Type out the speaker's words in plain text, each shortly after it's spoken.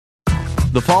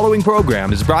The following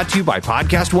program is brought to you by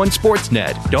Podcast One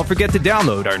Sportsnet. Don't forget to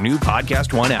download our new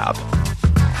Podcast One app.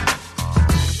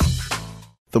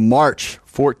 The March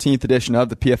 14th edition of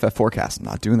the PFF Forecast. I'm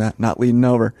not doing that, not leading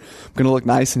over. I'm going to look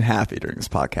nice and happy during this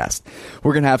podcast.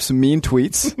 We're going to have some mean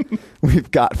tweets. We've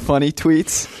got funny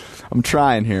tweets. I'm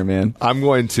trying here, man. I'm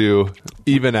going to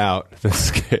even out the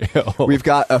scale. We've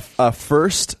got a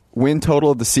first win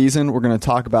total of the season. We're going to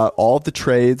talk about all of the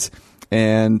trades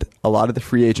and a lot of the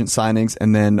free agent signings,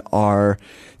 and then our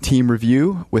team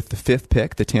review with the fifth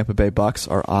pick. The Tampa Bay Bucs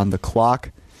are on the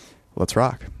clock. Let's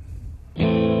rock.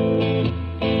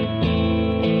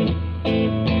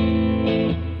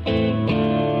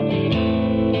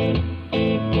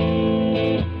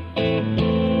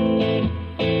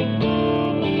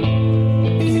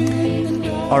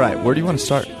 All right, where do you want to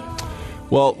start?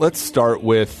 Well, let's start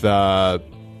with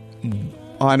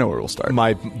I know where we'll start.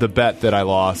 The bet that I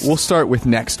lost. We'll start with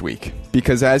next week,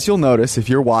 because as you'll notice, if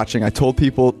you're watching, I told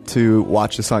people to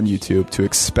watch this on YouTube to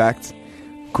expect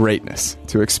greatness,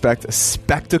 to expect a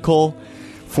spectacle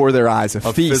for their eyes, a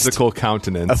feast, physical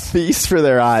countenance, a feast for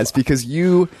their eyes, because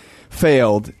you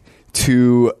failed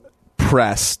to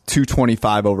press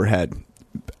 225 overhead.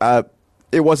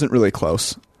 It wasn't really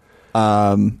close.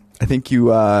 I think you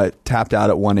tapped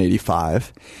out at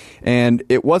 185, and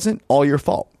it wasn't all your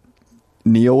fault.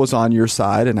 Neil was on your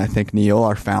side, and I think Neil,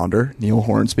 our founder, Neil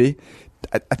Hornsby,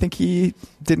 I think he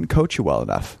didn't coach you well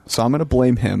enough. So I'm going to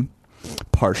blame him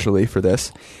partially for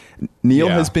this. Neil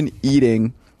has been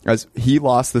eating, as he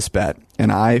lost this bet,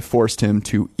 and I forced him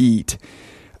to eat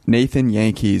Nathan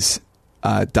Yankee's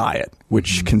diet,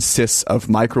 which consists of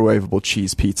microwavable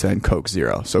cheese pizza and Coke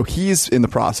Zero. So he's in the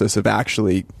process of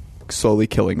actually slowly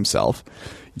killing himself.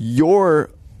 Your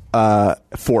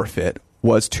forfeit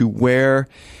was to wear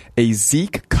a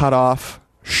Zeke cutoff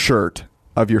shirt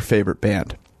of your favorite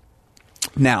band.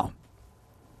 Now,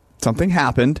 something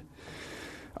happened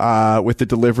with the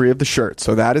delivery of the shirt,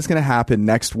 so that is going to happen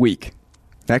next week.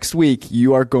 Next week,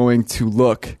 you are going to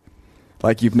look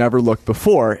like you've never looked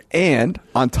before, and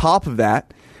on top of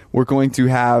that, we're going to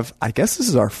have, I guess this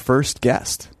is our first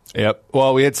guest. Yep.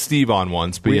 Well, we had Steve on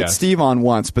once, but had Steve on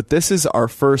once, but this is our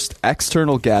first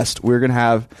external guest. We're going to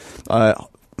have a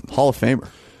Hall of Famer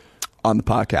on the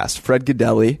podcast, Fred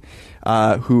Gaudelli,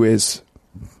 who is,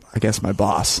 I guess, my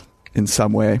boss in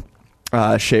some way,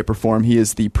 shape, or form. He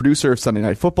is the producer of Sunday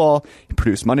Night Football. He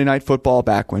produced Monday Night Football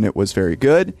back when it was very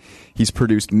good. He's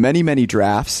produced many, many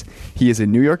drafts. He is a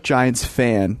New York Giants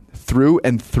fan through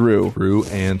and through.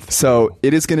 So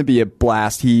it is going to be a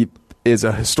blast. He is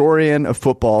a historian of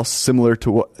football, similar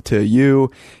to you.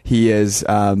 He is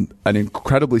an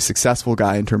incredibly successful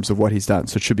guy in terms of what he's done,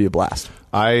 so it should be a blast.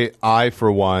 I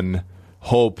for one,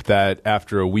 hope that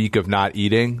after a week of not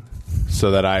eating,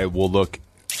 so that I will look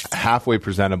halfway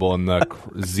presentable in the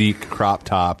Zeke crop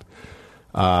top,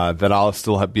 that I'll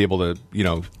still be able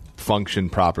to, function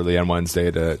properly on Wednesday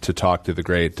to talk to the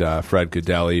great Fred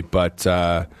Gaudelli. But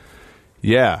I'm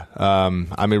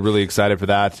really excited for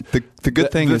that. The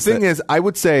good thing is, I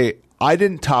would say I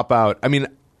didn't top out. I mean,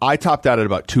 I topped out at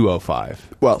about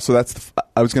 205. Well, so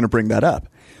I was going to bring that up.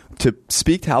 To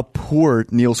speak to how poor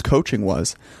Neil's coaching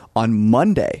was, on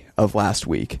Monday of last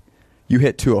week, you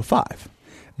hit 205.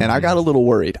 And I got a little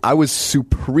worried. I was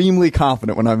supremely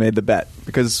confident when I made the bet,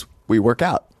 because we work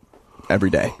out every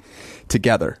day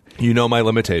together. You know my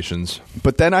limitations.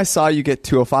 But then I saw you get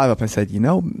 205 up. I said,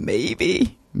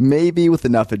 maybe with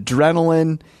enough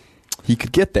adrenaline, he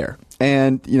could get there.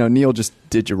 And, Neil just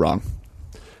did you wrong.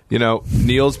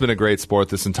 Neil's been a great sport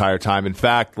this entire time. In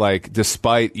fact,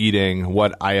 despite eating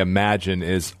what I imagine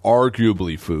is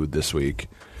arguably food this week,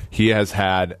 he has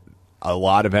had a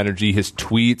lot of energy. His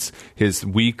tweets, his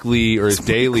weekly or his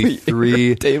daily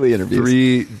daily interviews,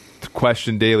 3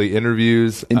 question daily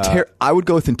interviews. I would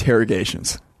go with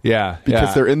interrogations. Yeah,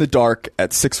 because they're in the dark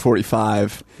at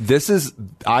 6:45.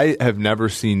 I have never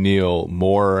seen Neil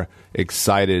more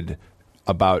excited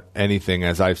about anything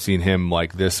as I've seen him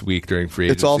this week during free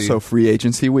agency. It's also free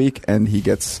agency week, and he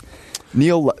gets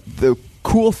Neil. The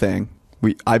cool thing,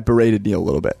 I berated Neil a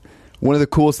little bit. One of the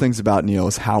coolest things about Neil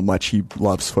is how much he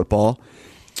loves football.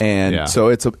 And so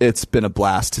it's been a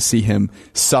blast to see him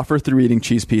suffer through eating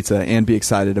cheese pizza and be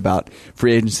excited about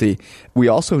free agency. We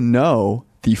also know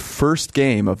the first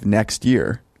game of next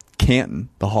year, Canton,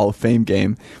 the Hall of Fame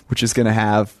game, which is going to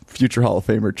have future Hall of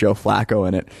Famer Joe Flacco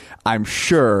in it. I'm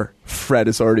sure Fred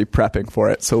is already prepping for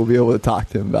it, so we'll be able to talk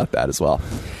to him about that as well.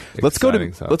 Let's go to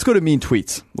mean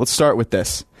tweets. Let's start with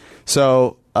this.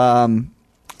 So,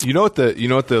 You know what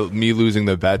the me losing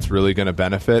the bet's really going to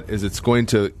benefit is it's going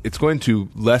to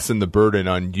lessen the burden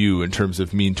on you in terms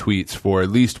of mean tweets for at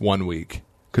least 1 week.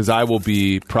 because I will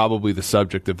be probably the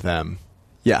subject of them.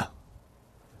 Yeah.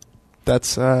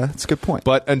 That's a good point.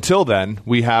 But until then,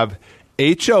 we have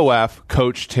HOF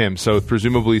Coach Tim. So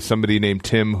presumably somebody named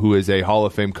Tim who is a Hall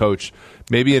of Fame coach,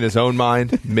 maybe in his own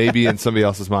mind, maybe in somebody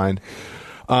else's mind.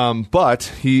 But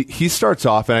he starts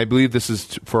off, and I believe this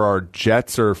is for our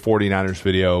Jets or 49ers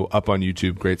video up on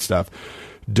YouTube. Great stuff.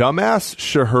 Dumbass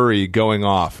Shahuri going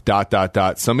off, ...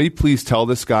 Somebody please tell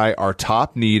this guy our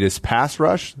top need is pass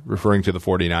rush, referring to the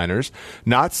 49ers,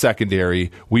 not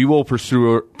secondary. We will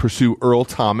pursue Earl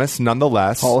Thomas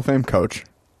nonetheless. Hall of Fame coach.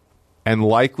 And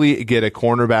likely get a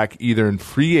cornerback either in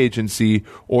free agency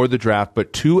or the draft,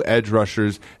 but 2 edge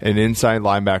rushers and inside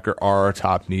linebacker are our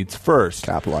top needs first.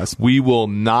 Capitalize. We will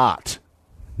not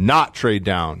trade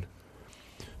down.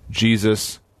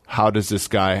 Jesus, how does this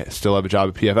guy still have a job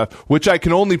at PFF? Which I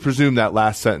can only presume that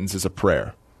last sentence is a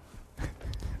prayer.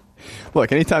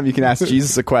 Look, anytime you can ask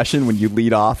Jesus a question when you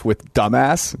lead off with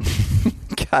dumbass,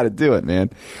 got to do it, man.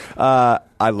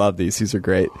 I love these. These are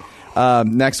great.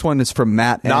 Next one is from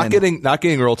Matt N. Not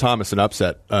getting Earl Thomas an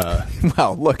upset.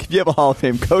 Well, look, if you have a Hall of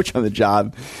Fame coach on the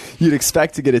job, you'd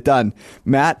expect to get it done.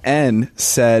 Matt N.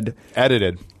 said...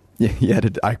 Edited. Yeah,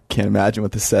 I can't imagine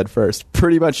what this said first.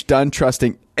 Pretty much done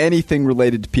trusting anything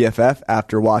related to PFF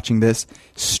after watching this.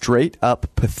 Straight up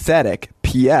pathetic.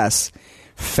 P.S.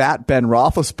 Fat Ben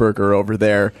Roethlisberger over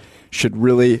there should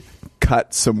really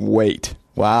cut some weight.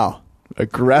 Wow.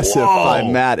 Aggressive by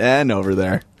Matt N. over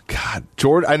there. God,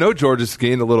 George. I know George has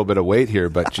gained a little bit of weight here,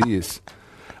 but geez.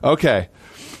 Okay.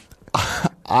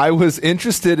 I was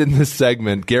interested in this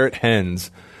segment, Garrett Hens,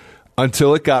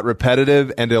 until it got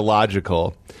repetitive and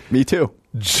illogical. Me too.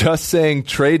 Just saying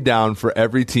trade down for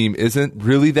every team isn't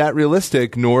really that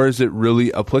realistic, nor is it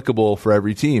really applicable for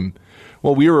every team.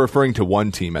 Well, we were referring to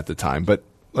one team at the time, but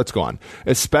let's go on.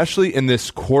 Especially in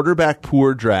this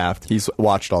quarterback-poor draft. He's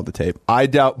watched all the tape. I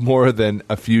doubt more than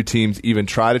a few teams even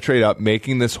try to trade up,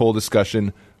 making this whole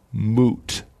discussion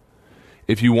moot.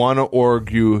 If you want to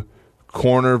argue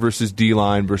corner versus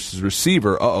D-line versus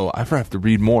receiver, I have to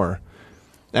read more.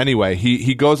 Anyway,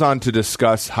 he goes on to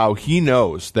discuss how he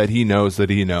knows that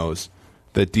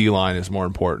D-line is more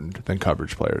important than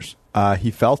coverage players.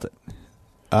 He felt it.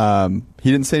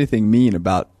 He didn't say anything mean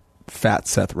about fat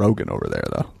Seth Rogen over there,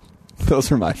 though. Those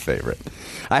are my favorite.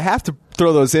 I have to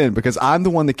throw those in because I'm the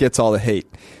one that gets all the hate.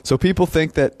 So people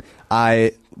think that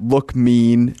I look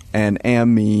mean and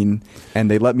am mean,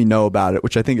 and they let me know about it,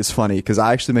 which I think is funny because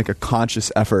I actually make a conscious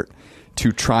effort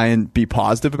to try and be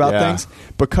positive about things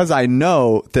because I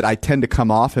know that I tend to come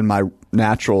off in my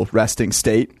natural resting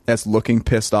state as looking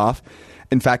pissed off.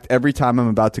 In fact, every time I'm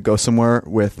about to go somewhere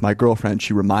with my girlfriend,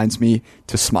 she reminds me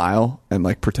to smile and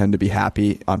like pretend to be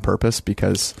happy on purpose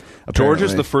because George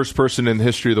is the first person in the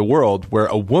history of the world where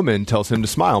a woman tells him to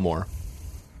smile more.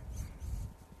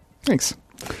 Thanks.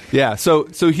 Yeah, so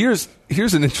here's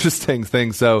an interesting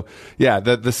thing. So yeah,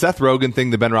 the Seth Rogen thing,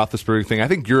 the Ben Roethlisberger thing. I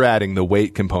think you're adding the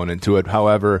weight component to it.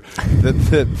 However,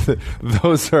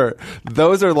 those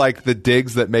are like the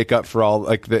digs that make up for all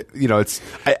like the it's.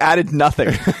 I added nothing.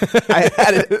 I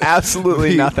added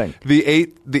absolutely nothing.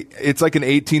 It's like an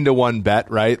 18-1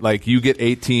 bet, right? Like you get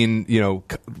 18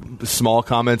 small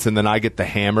comments, and then I get the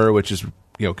hammer, which is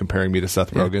comparing me to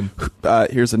Seth Rogen.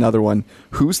 Here's another one.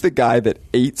 Who's the guy that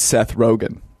ate Seth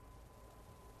Rogen?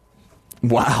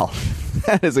 Wow.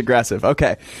 That is aggressive.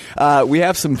 Okay. We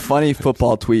have some funny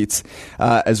football tweets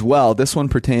as well. This one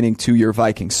pertaining to your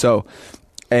Vikings. So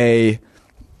this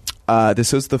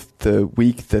is the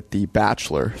week that The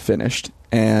Bachelor finished,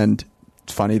 and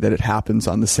it's funny that it happens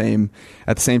at the same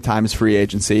time as free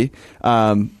agency.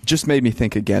 Just made me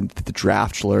think again that the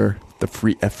draftler, a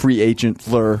free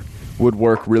agentler would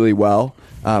work really well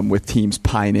with teams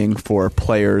pining for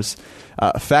players'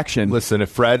 affection. Listen, if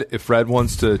Fred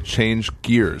wants to change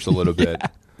gears a little bit,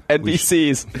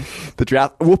 NBC's the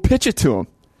draft. We'll pitch it to him.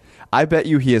 I bet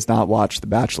you he has not watched The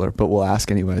Bachelor, but we'll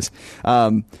ask anyways.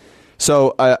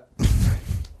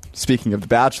 Speaking of The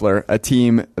Bachelor, a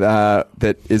team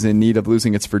that is in need of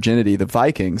losing its virginity, the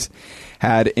Vikings,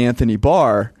 had Anthony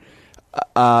Barr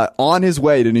on his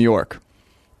way to New York.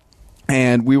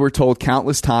 And we were told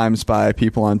countless times by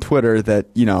people on Twitter that,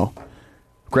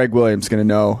 Greg Williams going to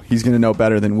know. He's going to know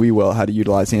better than we will how to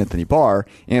utilize Anthony Barr.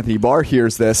 Anthony Barr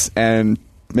hears this and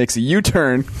makes a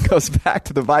U-turn, goes back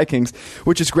to the Vikings,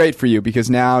 which is great for you because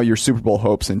now your Super Bowl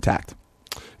hope's intact.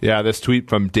 Yeah, this tweet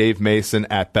from Dave Mason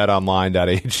at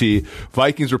betonline.ag.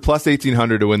 Vikings were plus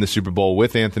 1,800 to win the Super Bowl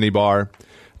with Anthony Barr.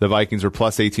 The Vikings were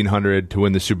plus 1,800 to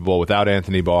win the Super Bowl without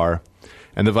Anthony Barr.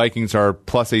 And the Vikings are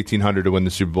plus 1,800 to win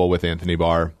the Super Bowl with Anthony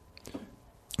Barr.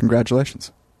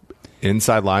 Congratulations.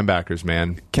 Inside linebackers,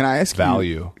 man. Can I ask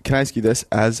value? Can I ask you this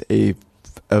as a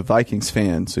Vikings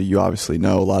fan? So you obviously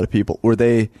know a lot of people. Were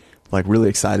they like really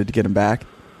excited to get him back?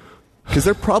 Because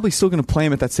they're probably still going to play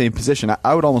him at that same position.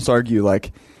 I would almost argue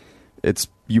like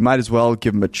you might as well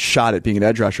give him a shot at being an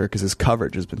edge rusher because his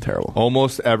coverage has been terrible.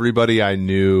 Almost everybody I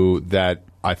knew that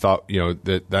I thought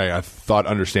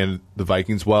understand the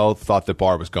Vikings well thought that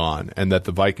Barr was gone and that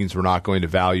the Vikings were not going to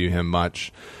value him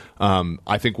much.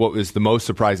 I think what was the most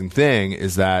surprising thing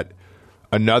is that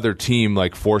another team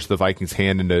like forced the Vikings'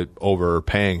 hand into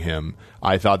overpaying him.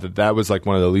 I thought that was like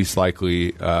one of the least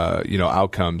likely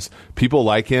outcomes. People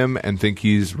like him and think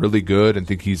he's really good and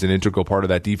think he's an integral part of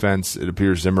that defense. It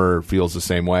appears Zimmer feels the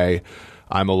same way.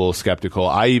 I'm a little skeptical.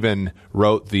 I even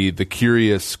wrote the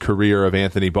curious career of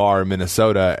Anthony Barr in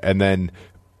Minnesota and then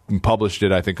published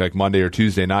it, I think, like Monday or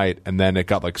Tuesday night, and then it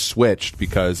got like switched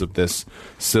because of this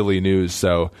silly news.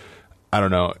 So I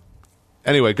don't know.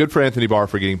 Anyway, good for Anthony Barr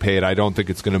for getting paid. I don't think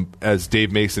it's going to, as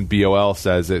Dave Mason, BOL,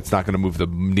 says, it's not going to move the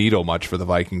needle much for the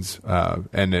Vikings,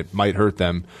 and it might hurt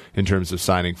them in terms of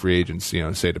signing free agents,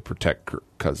 say to protect Kirk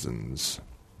Cousins.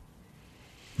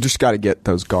 Just got to get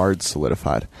those guards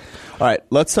solidified. All right,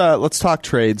 let's talk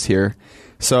trades here.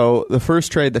 So the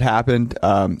first trade that happened,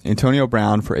 Antonio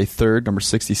Brown for a third, number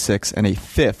 66, and a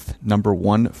fifth, number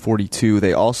 142.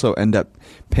 They also end up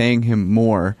paying him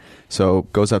more, so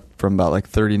goes up from about like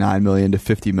 $39 million to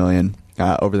 $50 million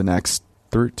over the next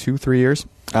 2-3 years.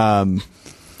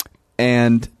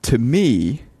 And to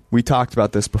me, we talked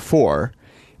about this before,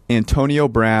 Antonio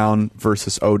Brown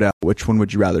versus Odell, which one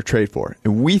would you rather trade for?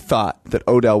 And we thought that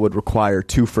Odell would require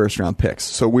 2 first-round picks.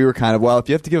 So we were kind of, well, if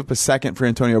you have to give up a second for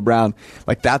Antonio Brown,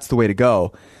 like that's the way to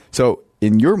go. So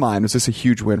in your mind, was this a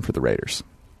huge win for the Raiders?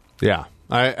 Yeah.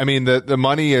 I mean, the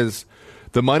money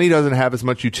doesn't have as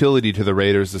much utility to the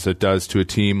Raiders as it does to a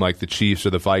team like the Chiefs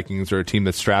or the Vikings or a team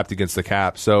that's strapped against the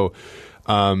cap. So,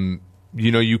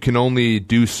 you can only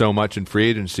do so much in free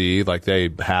agency like they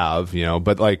have,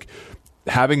 but like,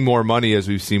 having more money, as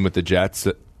we've seen with the Jets,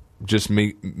 just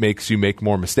makes you make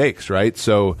more mistakes, right?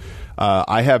 So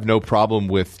I have no problem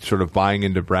with sort of buying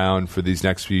into Brown for these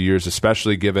next few years,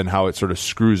 especially given how it sort of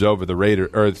screws over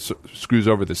the screws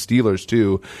over the Steelers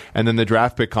too, and then the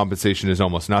draft pick compensation is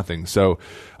almost nothing. So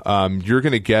you're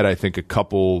going to get, I think, a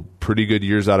couple pretty good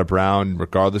years out of Brown,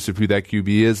 regardless of who that QB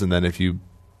is, and then if you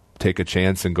take a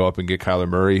chance and go up and get Kyler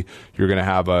Murray, you're going to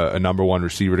have a number one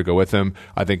receiver to go with him.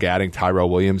 I think adding Tyrell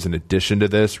Williams in addition to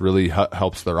this really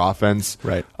helps their offense.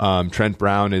 Right. Trent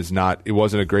Brown it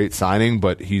wasn't a great signing,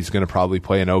 but he's going to probably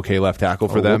play an okay left tackle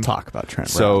for them. We'll talk about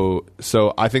Trent Brown.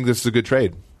 So I think this is a good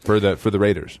trade for the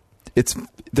Raiders.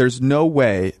 There's no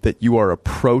way that you are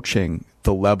approaching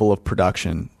the level of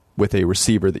production with a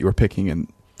receiver that you were picking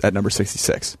at number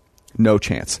 66. No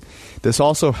chance. This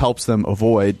also helps them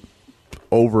avoid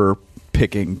over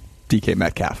picking DK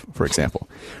Metcalf, for example,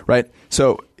 right?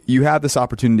 So you have this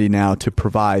opportunity now to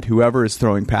provide whoever is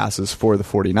throwing passes for the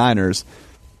 49ers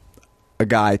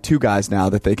two guys now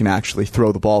that they can actually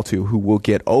throw the ball to who will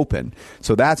get open.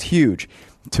 So that's huge.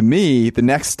 To me, the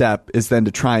next step is then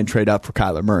to try and trade up for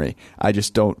Kyler Murray. I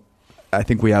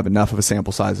think we have enough of a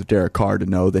sample size of Derek Carr to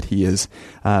know that he is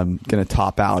going to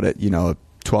top out at, a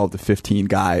 12 to 15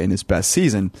 guy in his best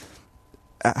season.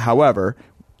 However,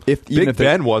 Big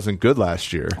Ben wasn't good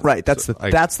last year. Right. That's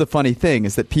the funny thing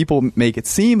is that people make it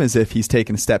seem as if he's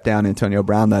taken a step down, Antonio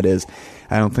Brown, that is.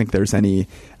 I don't think there's any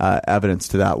evidence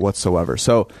to that whatsoever.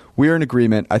 So we're in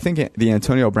agreement. I think the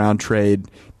Antonio Brown trade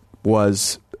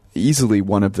was easily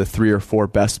one of the 3 or 4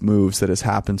 best moves that has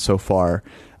happened so far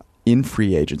in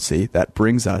free agency. That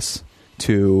brings us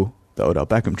to the Odell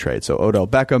Beckham trade. So Odell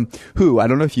Beckham, who, I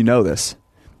don't know if you know this,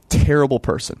 terrible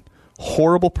person.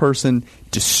 Horrible person,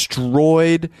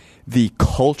 destroyed the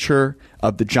culture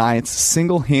of the Giants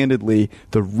single-handedly.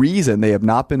 The reason they have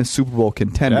not been a Super Bowl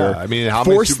contender. Yeah, I mean, how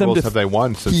many Super Bowls have they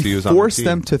won since he was on the team? Forced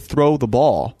them to throw the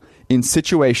ball in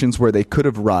situations where they could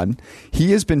have run.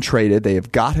 He has been traded. They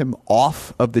have got him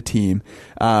off of the team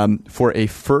for a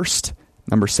first,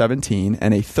 number 17,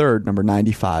 and a third, number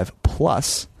 95,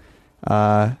 plus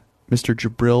Mr.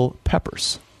 Jabril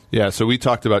Peppers. Yeah, so we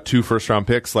talked about 2 first-round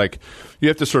picks. Like, you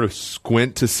have to sort of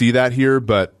squint to see that here,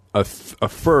 but a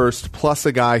first plus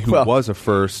a guy who was a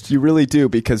first. You really do,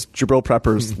 because Jabril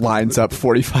Peppers lines up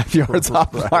 45 yards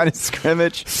off the line of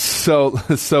scrimmage. So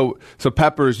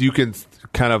Peppers, you can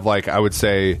kind of like, I would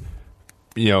say,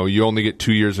 you only get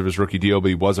 2 years of his rookie deal, but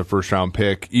he was a first-round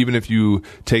pick. Even if you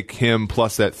take him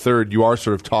plus that third, you are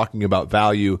sort of talking about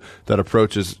value that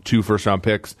approaches 2 first-round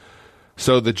picks.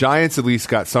 So the Giants at least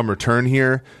got some return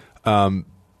here.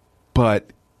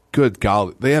 But good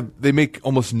golly, they make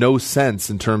almost no sense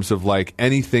in terms of like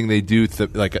anything they do.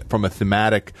 Like from a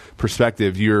thematic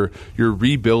perspective, you're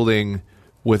rebuilding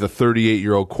with a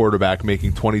 38-year-old quarterback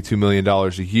making $22 million a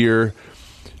year.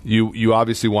 You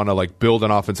obviously want to like build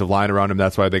an offensive line around him.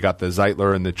 That's why they got the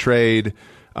Zeitler in the trade.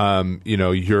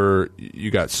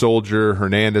 You got Soldier,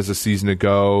 Hernandez a season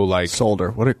ago. Like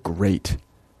Soldier, what a great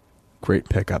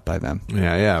pickup by them.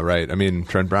 Yeah, right. I mean,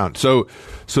 Trent Brown. So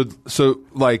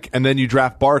like, and then you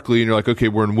draft Barkley, and you're like, okay,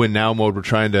 we're in win now mode. We're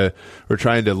trying to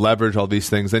leverage all these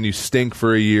things. Then you stink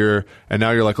for a year, and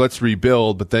now you're like, let's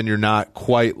rebuild. But then you're not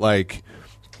quite like.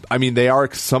 I mean, they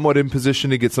are somewhat in position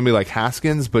to get somebody like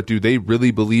Haskins, but do they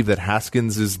really believe that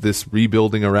Haskins is this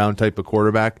rebuilding around type of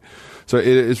quarterback? So it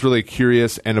is really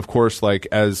curious. And of course, like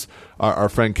as our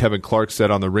friend Kevin Clark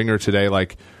said on The Ringer today,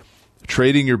 like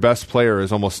trading your best player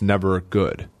is almost never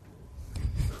good.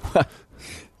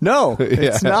 No,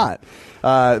 it's not.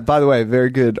 By the way,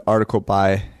 very good article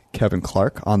by Kevin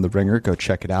Clark on The Ringer. Go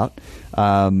check it out.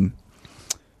 Well,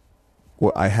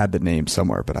 I had the name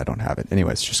somewhere, but I don't have it.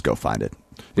 Anyways, just go find it.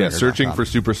 Yeah, searching for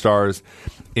superstars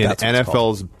in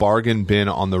NFL's bargain bin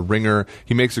on The Ringer.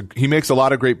 He makes a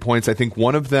lot of great points. I think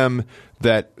one of them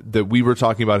that we were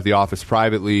talking about at the office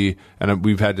privately, and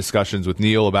we've had discussions with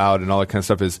Neil about and all that kind of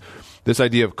stuff, is this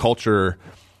idea of culture.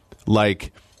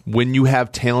 Like when you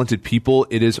have talented people,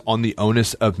 it is on the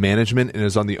onus of management and it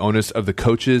is on the onus of the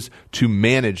coaches to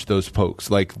manage those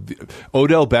folks. Like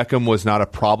Odell Beckham was not a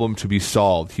problem to be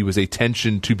solved. He was a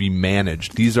tension to be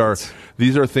managed. These are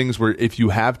things where if you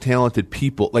have talented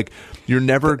people, like you're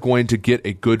never going to get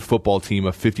a good football team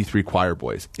of 53 choir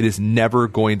boys. It is never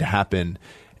going to happen.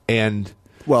 And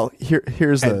well,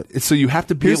 so you have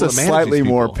to be able to manage a slightly these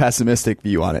people. More pessimistic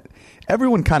view on it.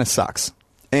 Everyone kind of sucks,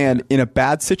 and in a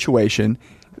bad situation,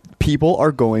 people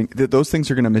are those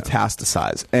things are going to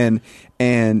metastasize,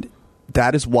 and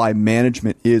that is why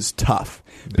management is tough,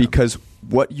 because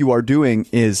what you are doing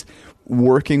is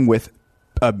working with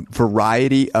a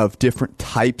variety of different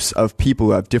types of people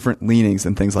who have different leanings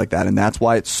and things like that, and that's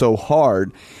why it's so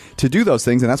hard to do those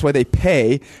things, and that's why they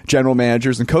pay general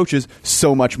managers and coaches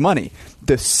so much money.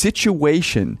 The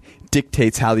situation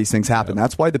dictates how these things happen.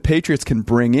 That's why the Patriots can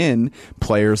bring in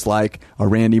players like a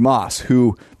Randy Moss,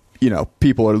 who,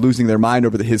 people are losing their mind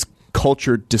over his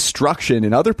culture destruction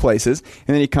in other places,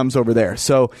 and then he comes over there.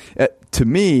 So to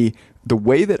me, the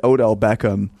way that Odell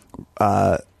Beckham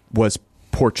was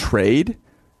portrayed,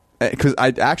 because I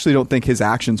actually don't think his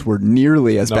actions were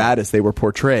nearly as bad as they were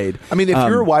portrayed. I mean, if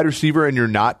you're a wide receiver and you're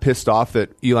not pissed off that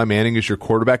Eli Manning is your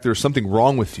quarterback, there's something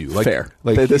wrong with you. Like, fair.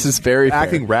 Like this is very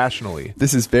acting fair. rationally.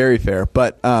 This is very fair.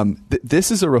 But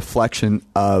this is a reflection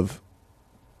of,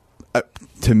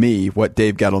 to me, what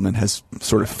Dave Gettleman has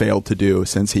sort of failed to do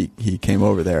since he came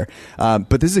over there.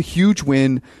 But this is a huge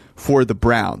win for the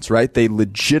Browns, right? They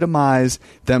legitimize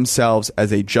themselves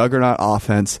as a juggernaut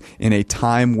offense in a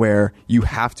time where you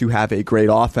have to have a great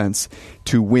offense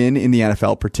to win in the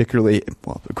NFL, particularly,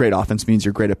 a great offense means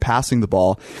you're great at passing the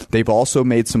ball. They've also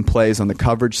made some plays on the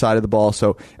coverage side of the ball.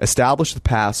 So establish the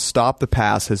pass, stop the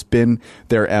pass has been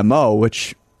their MO,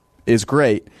 which is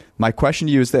great. My question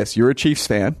to you is this. You're a Chiefs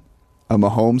fan, a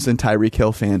Mahomes and Tyreek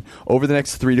Hill fan. Over the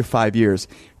next 3 to 5 years,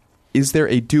 is there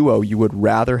a duo you would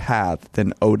rather have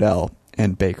than Odell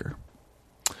and Baker?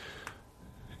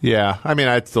 Yeah, I mean,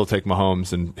 I'd still take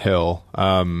Mahomes and Hill.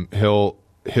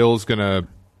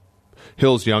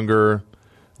 Hill's younger,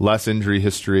 less injury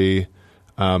history.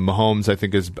 Mahomes, I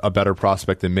think, is a better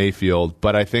prospect than Mayfield,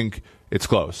 but I think it's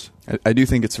close. I do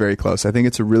think it's very close. I think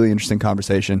it's a really interesting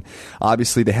conversation.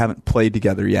 Obviously, they haven't played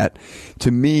together yet.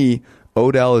 To me,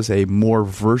 Odell is a more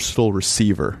versatile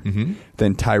receiver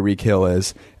than Tyreek Hill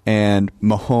is, and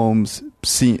Mahomes,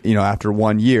 after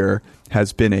 1 year,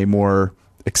 has been a more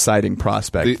exciting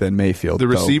prospect than Mayfield. The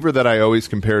receiver that I always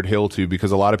compared Hill to,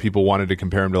 because a lot of people wanted to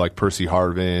compare him to like Percy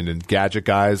Harvin and gadget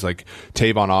guys like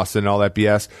Tavon Austin and all that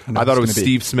BS. I thought it was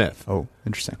Steve Smith. Oh,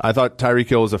 interesting. I thought Tyreek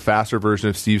Hill was a faster version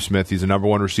of Steve Smith. He's a number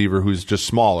one receiver who's just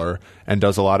smaller and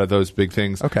does a lot of those big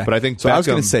things. Okay. But I think I was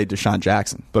going to say Deshaun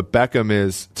Jackson. But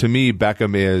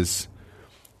Beckham is,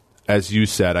 as you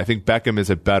said, I think Beckham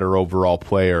is a better overall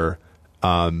player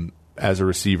as a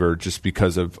receiver, just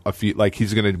because of like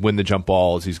he's going to win the jump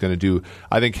balls. He's going to do.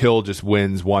 I think Hill just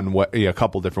wins one way, a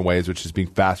couple different ways, which is being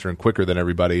faster and quicker than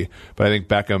everybody. But I think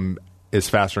Beckham is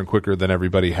faster and quicker than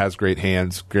everybody. Has great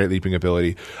hands, great leaping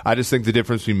ability. I just think the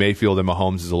difference between Mayfield and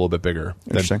Mahomes is a little bit bigger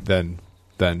than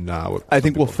I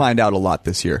think we'll find out a lot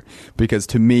this year, because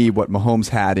to me, what Mahomes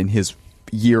had in his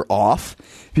year off.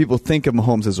 People think of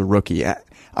Mahomes as a rookie.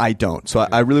 I don't. So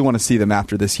I really want to see them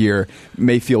after this year.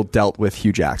 Mayfield dealt with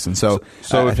Hugh Jackson. So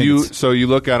if you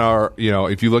look at our,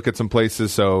 if you look at some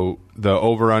places, so the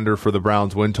over/under for the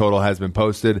Browns win total has been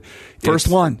posted. First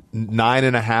one,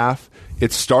 9.5.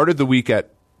 It started the week at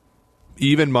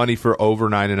even money for over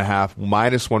 9.5,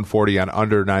 minus 140 on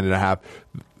under 9.5.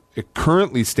 It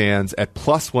currently stands at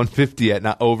plus 150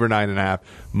 at over 9.5,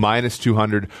 minus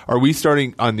 200. Are we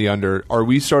starting on the under? Are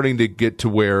we starting to get to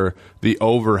where the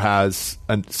over has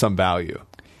some value?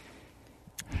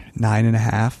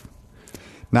 9.5.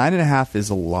 9.5 is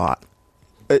a lot.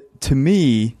 To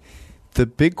me, the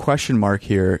big question mark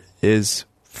here is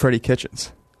Freddie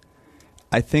Kitchens.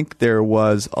 I think there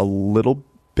was a little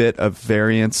bit of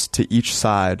variance to each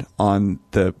side on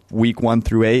the week 1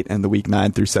 through 8 and the week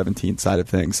 9 through 17 side of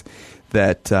things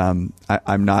that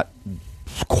I'm not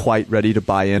quite ready to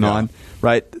buy in on.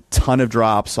 Right, ton of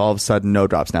drops, all of a sudden no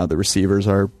drops. Now the receivers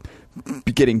are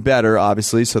getting better,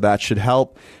 obviously, so that should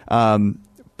help.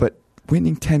 But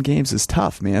winning 10 games is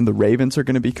tough, man. The Ravens are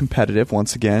going to be competitive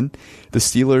once again. The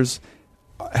Steelers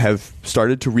have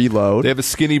started to reload. They have a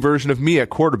skinny version of me at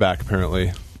quarterback,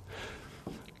 apparently.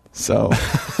 So,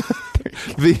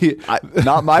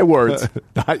 not my words,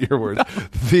 not your words.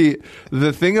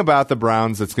 The thing about the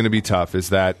Browns that's going to be tough is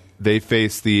that they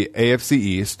face the AFC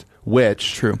East,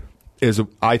 which is,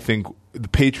 I think, the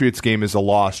Patriots game is a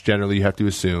loss. Generally, you have to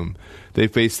assume they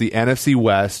face the NFC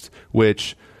West,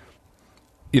 which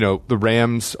the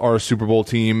Rams are a Super Bowl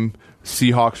team.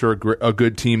 Seahawks are a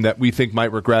good team that we think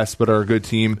might regress, but are a good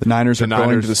team. The Niners are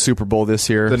going to the Super Bowl this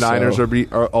year. The Niners are going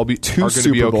to be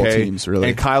Super Bowl okay. teams, really.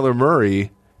 And Kyler Murray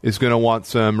is going to want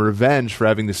some revenge for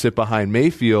having to sit behind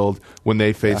Mayfield when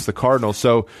they face the Cardinals.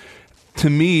 So, to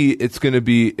me, it's going to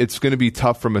be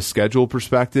tough from a schedule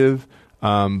perspective.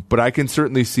 But I can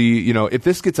certainly see, if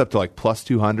this gets up to like plus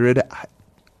 200. I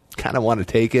kind of want to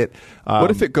take it.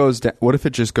 What if it goes? What if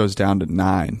it just goes down to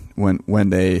 9 when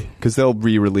they? Because they'll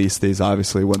re-release these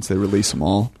obviously once they release them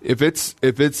all. If it's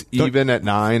even at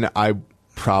 9, I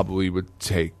probably would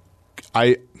take.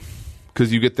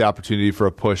 Because you get the opportunity for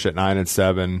a push at 9 and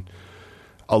 7.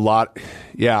 A lot.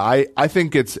 Yeah, I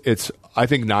think it's. I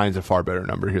think 9's a far better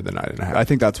number here than 9.5. I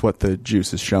think that's what the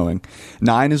juice is showing.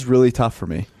 9 is really tough for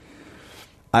me.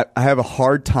 I have a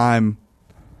hard time.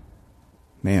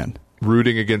 Man.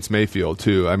 Rooting against Mayfield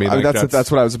too. I mean,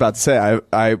 that's what I was about to say.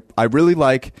 I really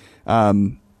like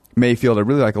Mayfield. I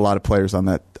really like a lot of players on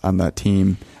that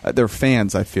team. They're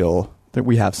fans. I feel that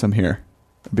we have some here.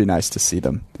 It'd be nice to see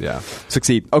them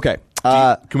succeed. Okay.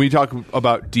 Can we talk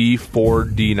about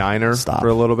D4 D9er for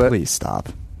a little bit? Please stop.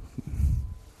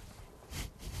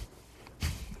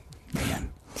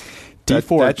 Man.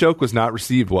 D4. That joke was not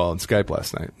received well in Skype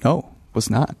last night. No,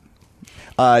 was not.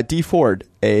 D Ford,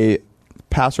 a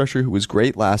pass rusher who was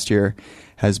great last year,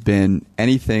 has been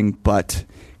anything but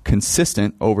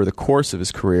consistent over the course of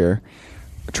his career.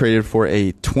 Traded for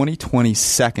a 2020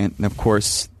 second, and of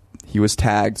course he was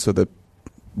tagged, so the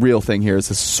real thing here is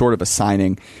this sort of a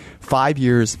signing. 5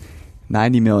 years,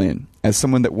 $90 million. As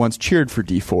someone that once cheered for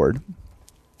D Ford,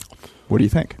 what do you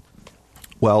think?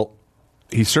 Well,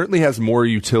 he certainly has more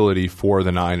utility for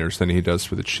the Niners than he does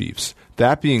for the Chiefs.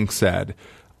 That being said,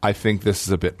 I think this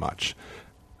is a bit much.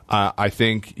 I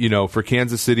think, for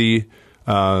Kansas City,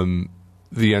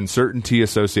 the uncertainty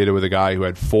associated with a guy who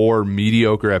had 4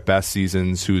 mediocre at best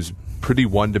seasons, who's pretty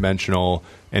one-dimensional,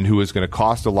 and who is going to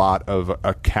cost a lot of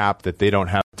a cap that they don't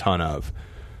have a ton of,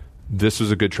 this was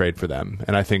a good trade for them.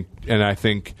 And I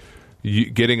think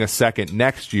getting a second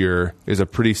next year is a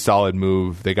pretty solid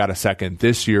move. They got a second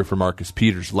this year for Marcus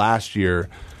Peters last year.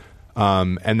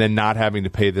 And then not having to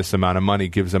pay this amount of money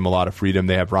gives them a lot of freedom.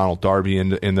 They have Ronald Darby in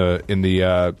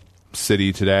the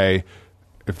city today.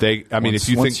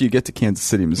 Once you get to Kansas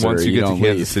City, Missouri, once you get to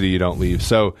Kansas City, you don't leave.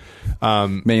 So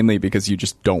mainly because you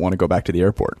just don't want to go back to the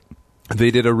airport. They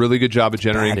did a really good job of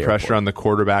generating pressure on the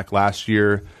quarterback last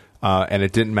year, and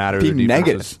it didn't matter. Being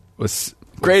negative was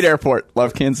great airport.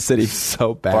 Love Kansas City.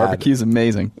 So bad. Barbecue's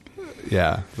amazing.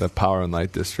 Yeah, the Power and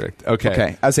Light District.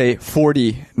 Okay. As a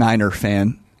 49er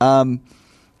fan. I'm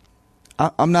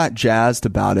not jazzed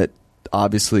about it,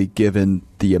 obviously, given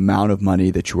the amount of money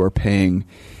that you are paying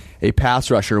a pass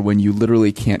rusher when you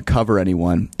literally can't cover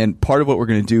anyone. And part of what we're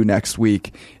going to do next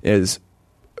week is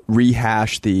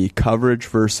rehash the coverage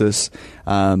versus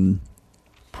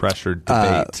pressure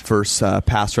debate versus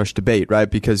pass rush debate, right?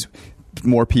 Because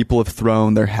more people have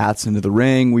thrown their hats into the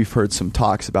ring. We've heard some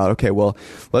talks about, okay, well,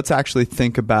 let's actually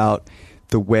think about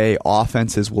the way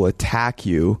offenses will attack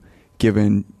you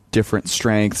given different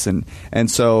strengths. And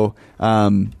so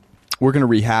we're going to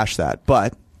rehash that.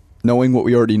 But knowing what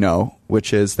we already know,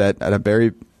 which is that at a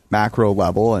very macro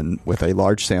level and with a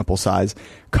large sample size,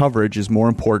 coverage is more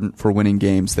important for winning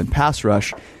games than pass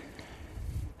rush.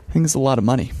 I think it's a lot of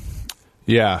money.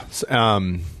 Yeah.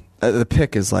 The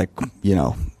pick is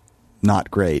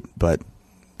not great, but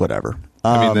whatever.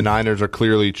 The Niners are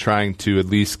clearly trying to at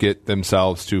least get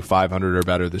themselves to 500 or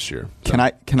better this year. So.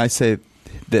 Can I say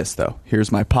this, though?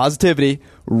 Here's my positivity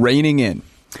reining in.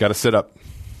 Got to sit up.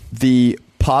 The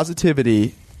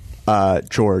positivity,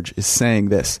 George, is saying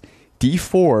this. D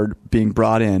Ford being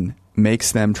brought in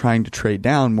makes them trying to trade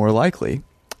down more likely.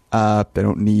 They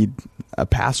don't need a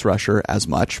pass rusher as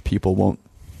much. People won't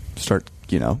start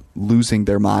losing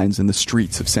their minds in the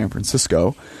streets of San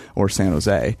Francisco or San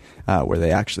Jose, where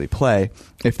they actually play,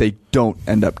 if they don't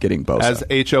end up getting Bosa.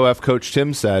 As HOF coach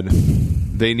Tim said,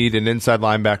 they need an inside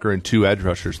linebacker and 2 edge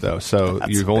rushers, though. So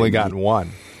you've only gotten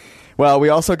 1. Well, we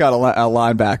also got a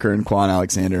linebacker in Quan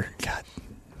Alexander. God.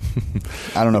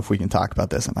 I don't know if we can talk about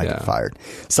this. I might get fired.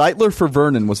 Seitler for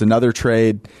Vernon was another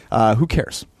trade. Who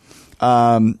cares?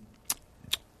 The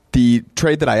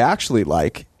trade that I actually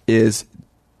like is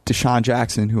Deshaun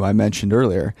Jackson, who I mentioned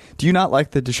earlier. Do you not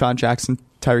like the Deshaun Jackson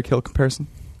Tyreek Hill comparison?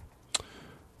 I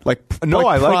like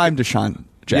prime Deshaun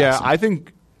Jackson. Yeah, I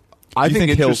think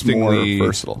Hill's more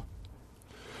versatile.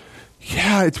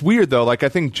 Yeah, it's weird though. I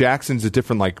think Jackson's a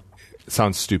different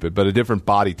sounds stupid, but a different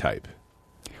body type.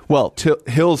 Well,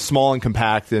 Hill's small and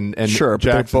compact, and sure, but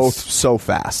they're both so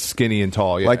fast, skinny and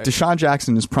tall. Yeah. Deshaun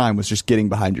Jackson in his prime was just getting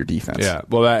behind your defense. Yeah,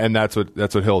 well, that's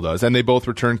what Hill does, and they both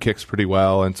return kicks pretty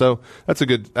well, and so that's a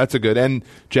good. And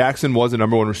Jackson was a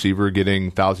number 1 receiver,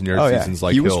 getting 1,000-yard seasons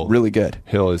like Hill. He was really good.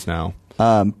 Hill is now,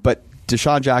 but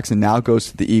Deshaun Jackson now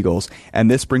goes to the Eagles, and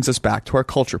this brings us back to our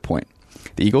culture point.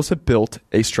 The Eagles have built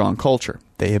a strong culture.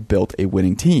 They have built a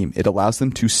winning team. It allows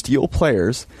them to steal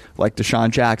players like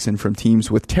Deshaun Jackson from teams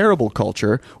with terrible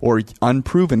culture or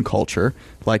unproven culture,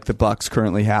 like the Bucs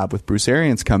currently have with Bruce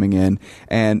Arians coming in.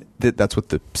 And that's what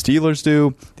the Steelers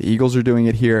do. The Eagles are doing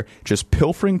it here, just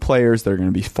pilfering players that are going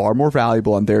to be far more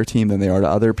valuable on their team than they are to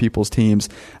other people's teams.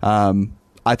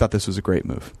 I thought this was a great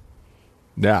move.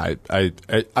 Yeah,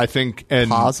 I think,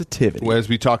 and positivity. As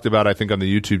we talked about, I think on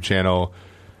the YouTube channel,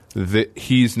 that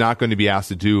he's not going to be asked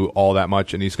to do all that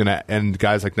much, and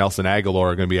guys like Nelson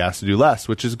Aguilar are going to be asked to do less,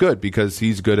 which is good because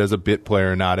he's good as a bit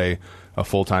player, not a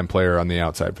full-time player on the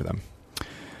outside for them.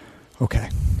 Okay,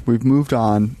 we've moved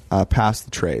on past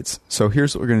the trades. So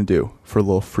here's what we're going to do for a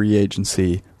little free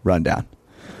agency rundown.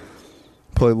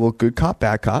 Play a little good cop,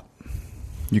 bad cop.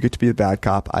 You get to be the bad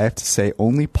cop. I have to say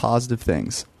only positive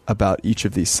things about each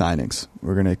of these signings.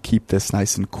 We're going to keep this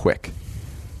nice and quick.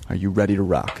 Are you ready to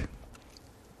rock?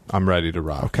 I'm ready to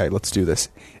rock. Okay, let's do this.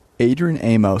 Adrian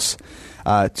Amos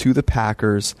to the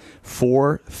Packers,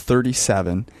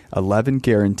 $437, $11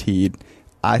 guaranteed.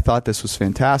 I thought this was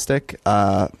fantastic.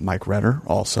 Mike Renner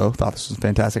also thought this was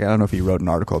fantastic. I don't know if he wrote an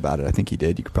article about it. I think he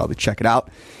did. You could probably check it out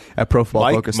at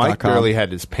ProFootballFocus.com. Mike barely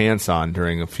had his pants on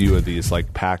during a few of these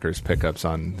Packers pickups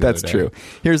on. That's true.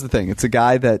 Here's the thing: it's a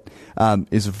guy that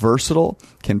is versatile,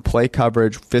 can play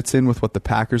coverage, fits in with what the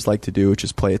Packers like to do, which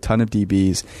is play a ton of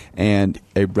DBs, and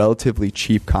a relatively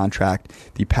cheap contract.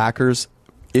 The Packers'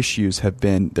 issues have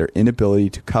been their inability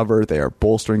to cover. They are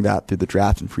bolstering that through the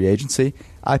draft and free agency.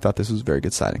 I thought this was a very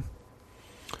good signing.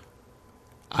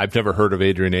 I've never heard of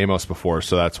Adrian Amos before,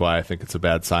 so that's why I think it's a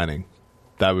bad signing.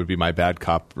 That would be my bad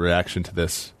cop reaction to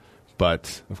this.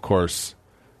 But, of course,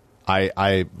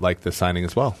 I like the signing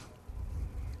as well.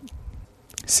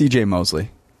 C.J. Mosley.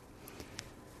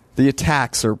 The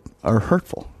attacks are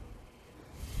hurtful.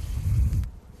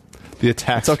 The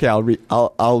attacks. It's okay.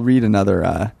 I'll read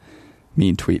another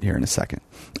mean tweet here in a second.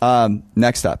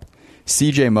 Next up,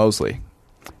 C.J. Mosley.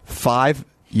 5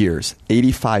 years,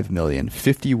 $85 million,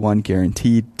 51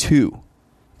 guaranteed to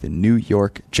the New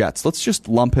York Jets. Let's just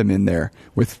lump him in there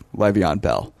with Le'Veon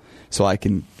Bell so I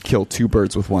can kill 2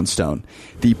 birds with 1 stone.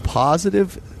 The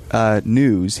positive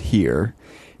news here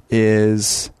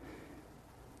is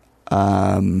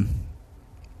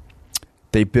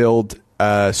they build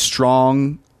a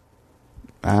strong...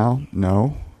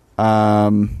 no.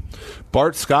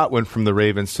 Bart Scott went from the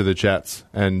Ravens to the Jets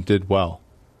and did well.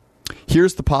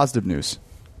 Here's the positive news.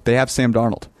 They have Sam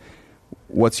Darnold.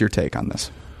 What's your take on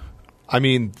this? I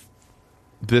mean,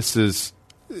 this is...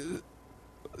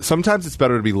 Sometimes it's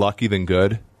better to be lucky than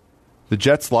good. The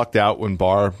Jets lucked out when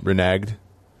Barr reneged.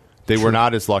 They were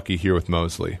not as lucky here with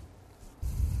Mosley.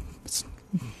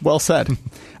 Well said.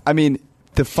 I mean,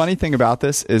 the funny thing about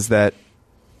this is that,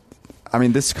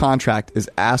 this contract is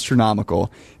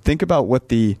astronomical. Think about what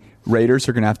the Raiders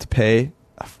are going to have to pay.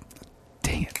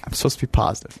 Dang it. I'm supposed to be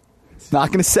positive. Not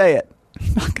going to say it.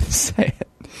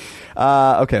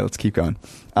 Okay, let's keep going.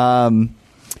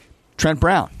 Trent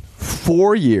Brown,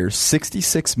 4 years,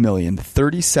 $66 million,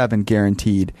 $37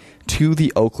 guaranteed to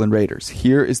the Oakland Raiders.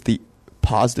 Here is the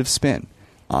positive spin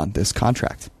on this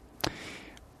contract.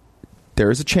 There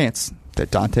is a chance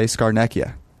that Dante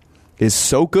Scarnecchia is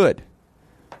so good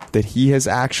that he has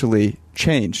actually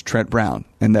changed Trent Brown,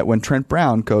 and that when Trent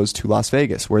Brown goes to Las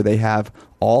Vegas, where they have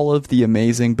all of the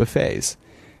amazing buffets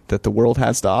that the world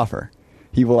has to offer,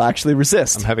 he will actually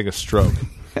resist. I'm having a stroke.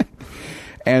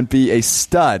 And be a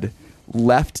stud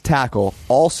left tackle,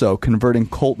 also converting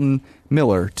Colton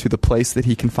Miller to the place that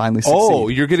he can finally succeed. Oh,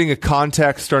 you're getting a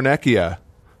contact Scarnecchia.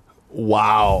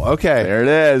 Wow. Okay. There it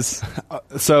is.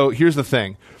 So here's the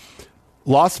thing.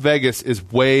 Las Vegas is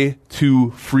way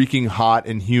too freaking hot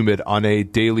and humid on a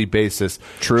daily basis.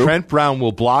 True. Trent Brown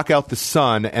will block out the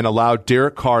sun and allow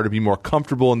Derek Carr to be more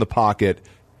comfortable in the pocket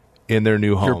in their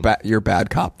new home. You're bad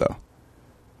cop, though.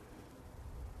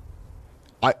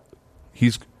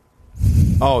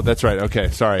 Oh, that's right. Okay,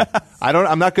 sorry.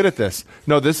 I'm not good at this.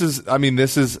 No, this is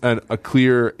a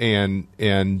clear and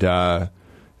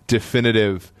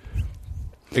definitive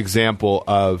example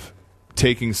of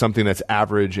taking something that's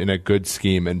average in a good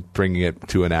scheme and bringing it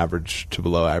to an average to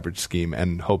below average scheme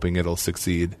and hoping it'll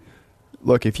succeed.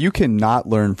 Look, if you cannot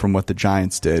learn from what the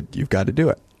Giants did, you've got to do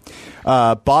it.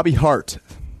 Bobby Hart,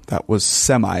 that was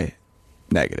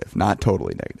semi-negative, not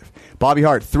totally negative. Bobby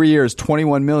Hart, 3 years,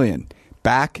 $21 million.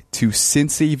 Back to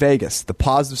Cincy Vegas. The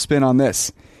positive spin on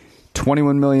this,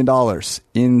 $21 million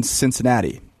in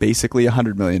Cincinnati. Basically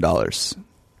 $100 million.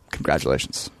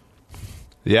 Congratulations.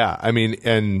 Yeah, I mean,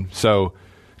 and so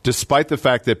despite the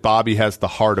fact that Bobby has the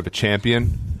heart of a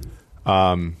champion,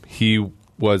 he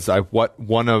was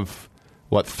one of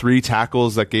three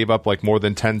tackles that gave up like more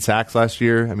than 10 sacks last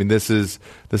year. I mean, this is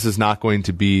not going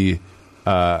to be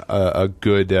a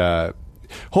good.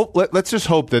 Let's just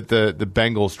hope that the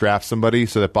Bengals draft somebody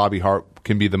so that Bobby Hart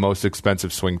can be the most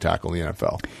expensive swing tackle in the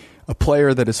NFL. A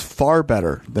player that is far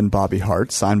better than Bobby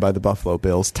Hart, signed by the Buffalo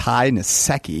Bills, Ty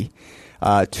Nsekhe,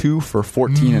 2 for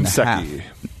 14 and a half.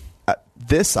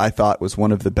 This, I thought, was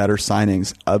one of the better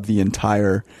signings of the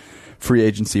entire free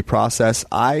agency process.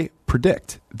 I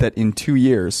predict that in 2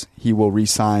 years he will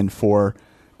re-sign for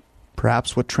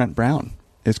perhaps what Trent Brown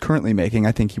is currently making.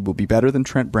 I think he will be better than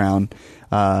Trent Brown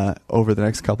over the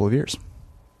next couple of years.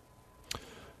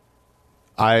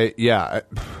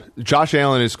 Josh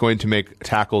Allen is going to make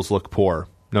tackles look poor,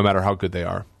 no matter how good they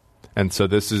are, and so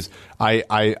this is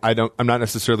I'm not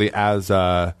necessarily as.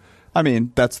 I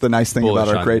mean, that's the nice thing about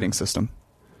our grading system,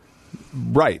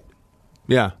 right?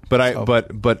 Yeah,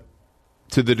 but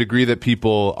to the degree that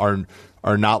people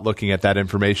are not looking at that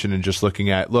information and just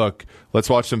looking at, let's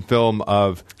watch some film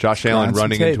of Josh Allen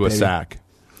running into a sack.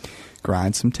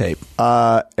 Grind some tape.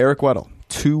 Eric Weddle,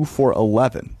 2 for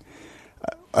 11.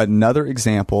 Another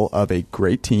example of a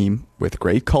great team with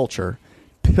great culture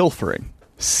pilfering,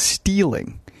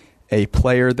 stealing a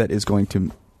player that is going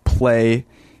to play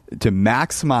to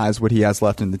maximize what he has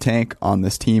left in the tank on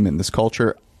this team and this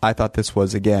culture. I thought this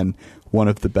was, again, one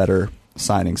of the better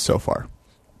signings so far.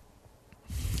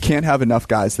 Can't have enough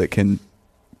guys that can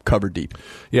cover deep.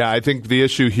 Yeah, I think the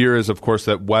issue here is, of course,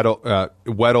 that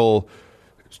Weddle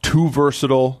is too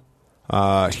versatile.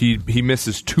 He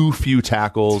misses too few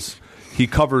tackles. He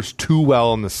covers too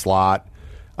well in the slot.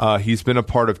 He's been a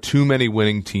part of too many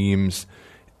winning teams.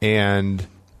 And,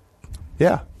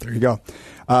 yeah. There you go.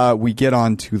 We get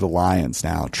on to the Lions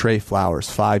now. Trey Flowers,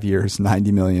 5 years,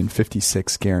 $90 million,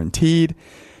 56 guaranteed.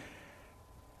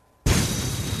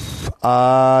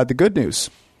 The good news.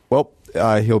 Well,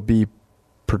 he'll be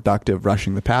productive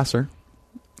rushing the passer,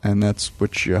 and that's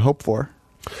what you hope for.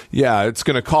 Yeah, it's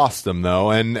going to cost them,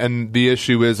 though. And the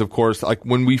issue is, of course, like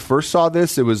when we first saw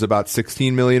this, it was about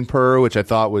 $16 million per, which I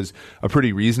thought was a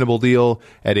pretty reasonable deal.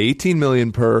 At $18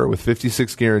 million per with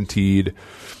 56 guaranteed,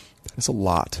 that's a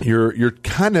lot. You're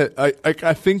kind of.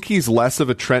 I think he's less of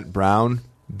a Trent Brown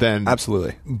than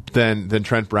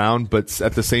Trent Brown, but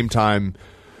at the same time,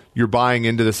 you're buying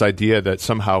into this idea that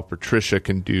somehow Patricia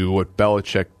can do what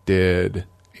Belichick did.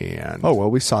 And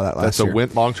we saw that last year.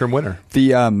 That's a long-term winner.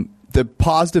 The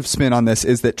positive spin on this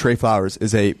is that Trey Flowers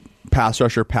is a pass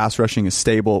rusher. Pass rushing is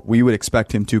stable. We would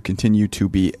expect him to continue to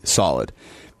be solid.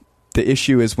 The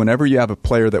issue is whenever you have a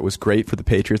player that was great for the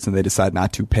Patriots and they decide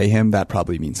not to pay him, that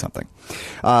probably means something.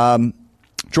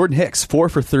 Jordan Hicks, 4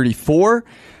 for 34.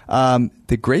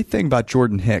 The great thing about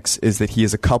Jordan Hicks is that he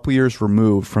is a couple years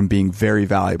removed from being very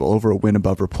valuable, over a win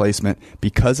above replacement,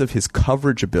 because of his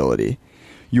coverage ability.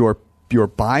 You're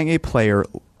buying a player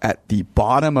at the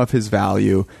bottom of his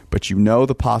value, but you know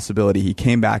the possibility he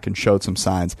came back and showed some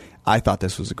signs. I thought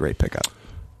this was a great pickup.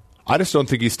 I just don't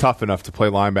think he's tough enough to play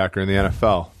linebacker in the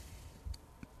NFL.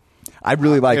 I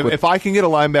really like if I can get a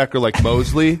linebacker like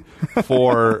Mosley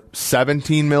for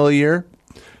 $17 million a year,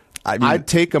 I'd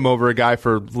take him over a guy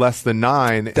for less than $9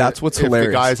 million. That's what's if hilarious.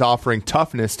 The guy's offering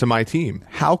toughness to my team.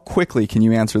 How quickly can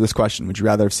you answer this question? Would you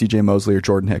rather have C.J. Mosley or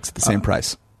Jordan Hicks at the same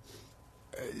price?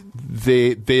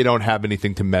 They don't have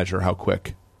anything to measure how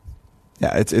quick.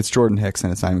 Yeah, it's Jordan Hicks,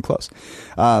 and it's not even close.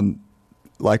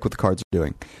 Like what the Cards are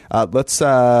doing. Let's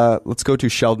go to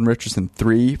Sheldon Richardson,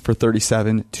 3 for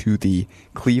 37 to the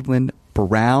Cleveland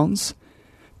Browns.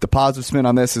 The positive spin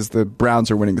on this is the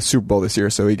Browns are winning the Super Bowl this year,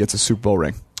 so he gets a Super Bowl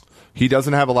ring. He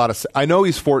doesn't have a lot of... I know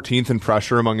he's 14th in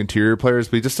pressure among interior players,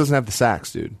 but he just doesn't have the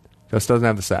sacks, dude. Just doesn't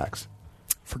have the sacks.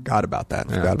 Forgot about that.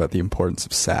 Yeah. Forgot about the importance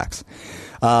of sacks.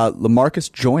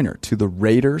 LaMarcus Joyner to the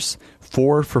Raiders,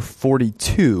 4 for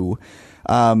 42.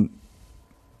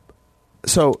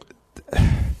 So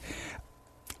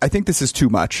I think this is too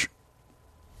much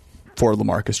for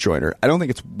LaMarcus Joyner. I don't think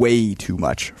it's way too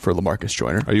much for LaMarcus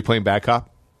Joyner. Are you playing bad cop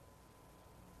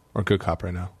or good cop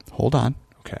right now? Hold on.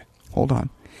 Okay. Hold on.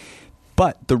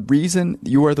 But the reason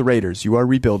you are the Raiders, you are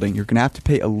rebuilding, you're going to have to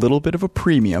pay a little bit of a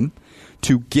premium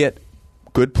to get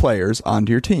good players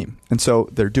onto your team. And so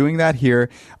they're doing that here.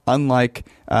 Unlike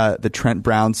the Trent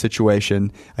Brown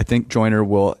situation, I think Joyner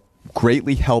will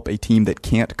greatly help a team that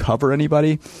can't cover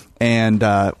anybody and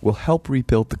will help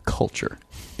rebuild the culture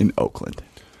in Oakland.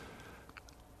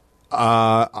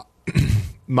 My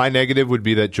negative would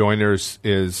be that Joyner's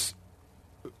is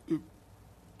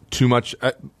too much.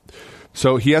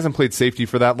 So he hasn't played safety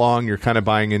for that long. You're kind of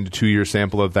buying into 2-year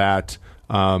sample of that.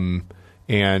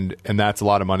 And that's a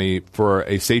lot of money for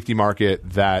a safety market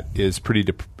that is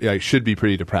should be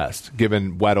pretty depressed,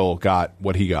 given Weddle got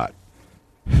what he got.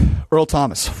 Earl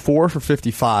Thomas, 4 for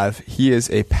 55. He is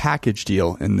a package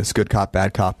deal in this good cop,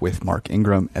 bad cop with Mark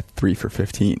Ingram at 3 for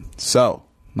 15. So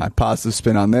my positive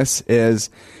spin on this is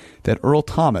that Earl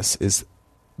Thomas is,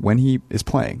 when he is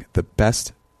playing, the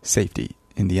best safety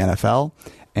in the NFL,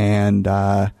 and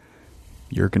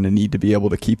you're going to need to be able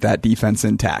to keep that defense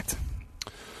intact.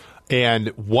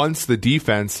 And once the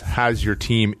defense has your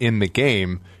team in the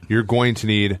game, you're going to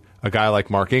need a guy like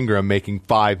Mark Ingram making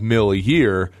 $5 million a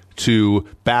year to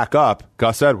back up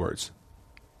Gus Edwards.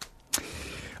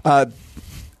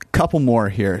 Couple more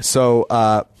here.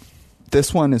 So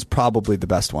this one is probably the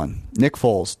best one. Nick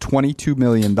Foles, $22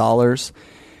 million.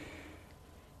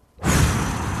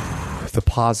 The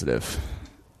positive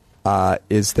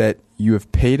is that you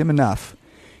have paid him enough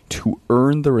to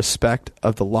earn the respect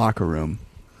of the locker room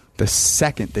the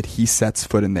second that he sets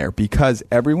foot in there, because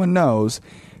everyone knows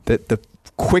that the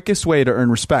quickest way to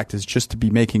earn respect is just to be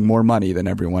making more money than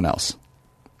everyone else.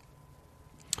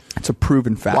 It's a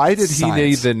proven fact. Why did he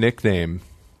need the nickname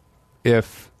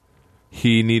if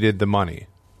he needed the money?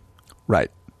 Right.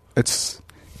 It's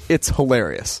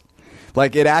hilarious.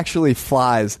 Like, it actually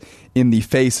flies in the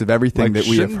face of everything that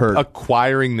we have heard.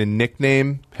 Acquiring the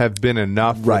nickname have been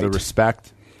enough for the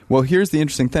respect? Well, here's the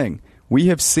interesting thing. We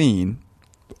have seen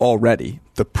already,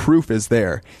 the proof is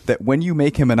there, that when you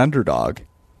make him an underdog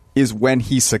is when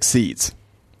he succeeds.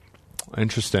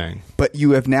 Interesting. But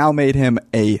you have now made him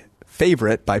a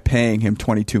favorite by paying him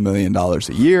 $22 million a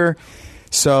year.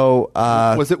 So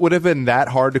would it have been that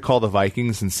hard to call the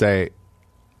Vikings and say,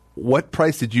 what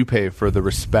price did you pay for the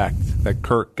respect that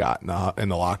Kirk got in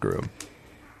the locker room?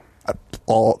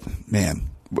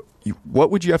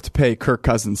 What would you have to pay Kirk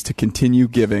Cousins to continue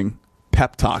giving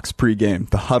pep talks pregame,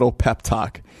 the huddle pep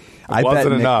talk? I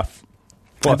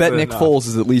bet Nick Foles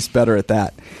is at least better at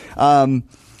that. All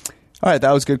right,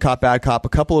 that was good cop, bad cop. A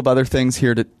couple of other things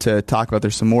here to talk about.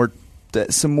 There's some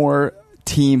more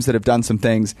teams that have done some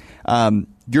things.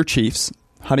 Your Chiefs,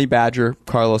 Honey Badger,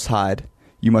 Carlos Hyde.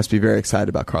 You must be very excited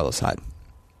about Carlos Hyde.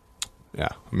 Yeah,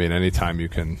 I mean, anytime you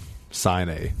can sign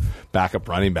a backup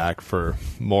running back for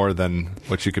more than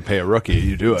what you could pay a rookie,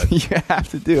 you do it. You have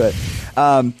to do it.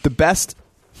 The best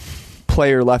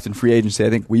player left in free agency,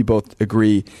 I think we both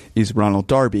agree, is Ronald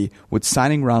Darby. Would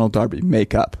signing Ronald Darby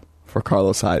make up for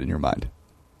Carlos Hyde in your mind?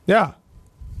 Yeah.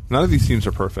 None of these teams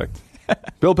are perfect.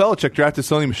 Bill Belichick drafted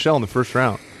Sony Michel in the first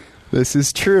round. This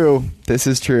is true.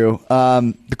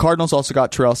 The Cardinals also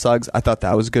got Terrell Suggs. I thought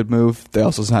that was a good move. They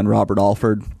also signed Robert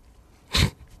Alford.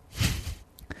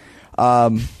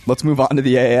 Let's move on to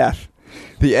the AAF.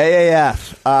 The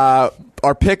AAF,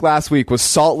 our pick last week was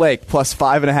Salt Lake plus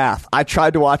 5.5. I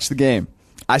tried to watch the game.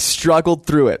 I struggled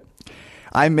through it.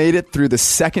 I made it through the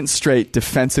second straight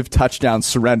defensive touchdown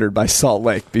surrendered by Salt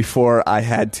Lake before I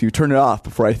had to turn it off,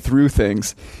 before I threw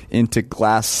things into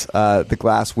the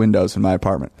glass windows in my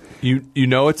apartment. You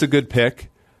know it's a good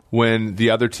pick when the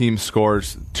other team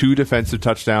scores 2 defensive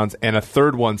touchdowns and a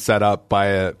third one set up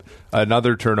by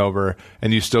another turnover,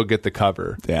 and you still get the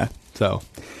cover. Yeah. So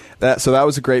that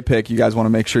was a great pick. You guys want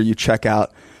to make sure you check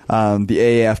out the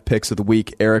AAF picks of the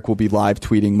week. Eric will be live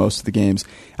tweeting most of the games.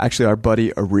 Actually, our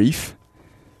buddy Arif.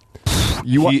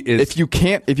 If you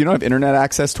don't have internet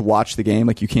access to watch the game,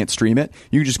 like you can't stream it,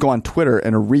 you can just go on Twitter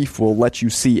and Arif will let you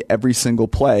see every single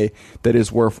play that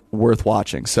is worth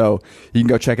watching. So you can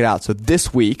go check it out. So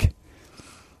this week,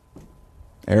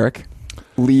 Eric,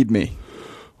 lead me.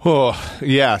 Oh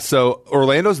yeah. So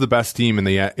Orlando's the best team in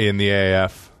the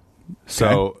AAF.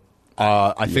 So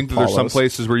I think that there's some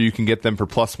places where you can get them for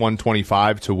plus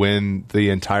 125 to win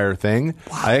the entire thing.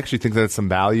 Wow. I actually think that's some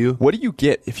value. What do you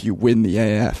get if you win the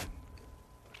AAF?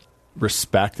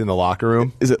 Respect in the locker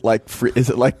room. Is it like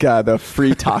the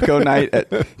free taco night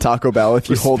at Taco Bell? If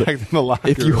you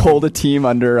hold a team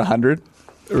under 100,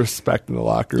 respect in the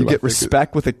locker room. You get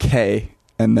respect with a K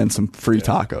and then some free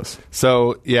tacos.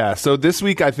 So this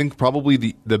week I think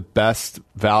probably the best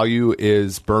value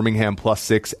is Birmingham plus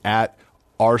 6 at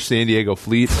our San Diego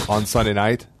Fleet on Sunday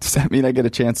night. Does that mean I get a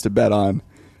chance to bet on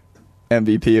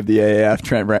MVP of the AAF,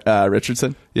 Trent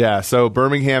Richardson? Yeah, so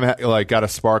Birmingham got a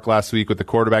spark last week with the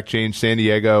quarterback change. San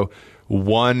Diego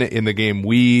won in the game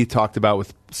we talked about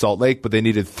with Salt Lake, but they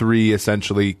needed 3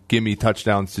 essentially gimme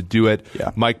touchdowns to do it.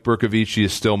 Yeah. Mike Bercovici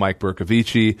is still Mike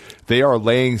Bercovici. They are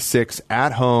laying 6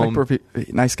 at home.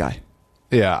 Nice guy.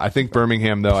 Yeah, I think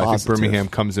Birmingham, though. Positive. I think Birmingham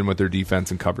comes in with their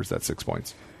defense and covers that 6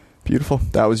 points. Beautiful.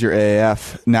 That was your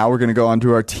AAF. Now we're going to go on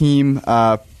to our team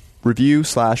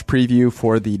review/preview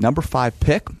for the number 5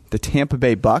 pick, the Tampa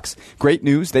Bay Bucs. Great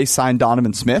news. They signed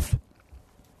Donovan Smith.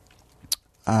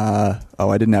 I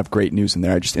didn't have great news in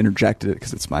there. I just interjected it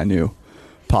because it's my new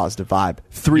positive vibe.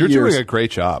 3 years. You're doing a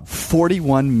great job.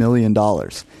 $41 million.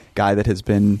 Guy that has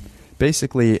been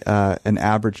basically an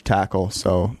average tackle,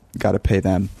 so got to pay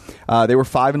them. They were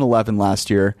 5-11 last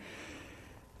year.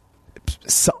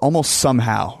 Almost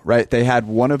somehow, right? They had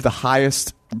one of the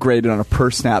highest graded on a per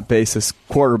snap basis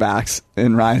quarterbacks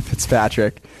in Ryan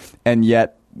Fitzpatrick, and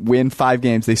yet win 5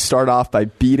 games. They start off by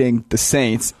beating the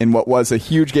Saints in what was a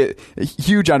huge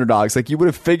underdogs. Like you would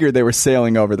have figured they were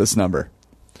sailing over this number.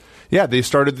 Yeah, they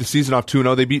started the season off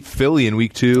 2-0. They beat Philly in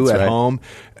week 2 at home.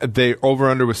 They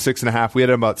over-under was 6.5. We had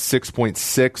about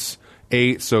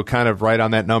 6.68, so kind of right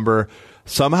on that number.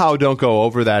 Somehow don't go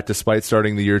over that despite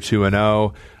starting the year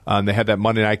 2-0. They had that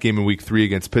Monday night game in week 3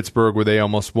 against Pittsburgh where they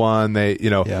almost won.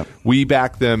 We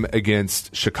backed them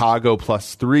against Chicago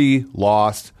plus 3,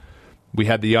 lost. We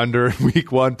had the under in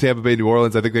week 1, Tampa Bay, New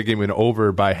Orleans. I think that game went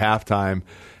over by halftime.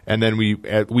 And then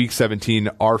at week 17,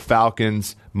 our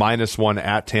Falcons -1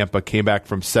 at Tampa came back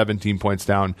from 17 points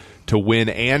down to win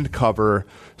and cover.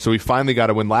 So we finally got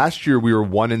a win. Last year we were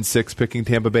 1-6 picking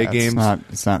Tampa Bay games.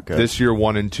 It's not good. This year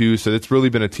 1-2. So it's really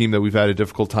been a team that we've had a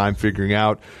difficult time figuring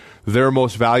out. Their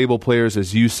most valuable players,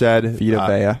 as you said, Vita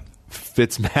Vea.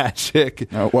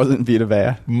 Fitzmagic. No, it wasn't Vita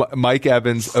Vea. Mike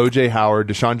Evans, O.J. Howard,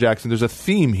 Deshaun Jackson. There's a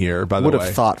theme here, by the way. Would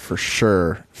have thought for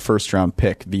sure first-round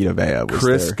pick Vita Vea was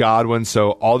Chris there. Godwin.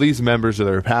 So all these members of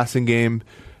their passing game.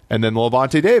 And then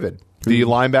Levante David, the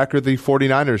linebacker the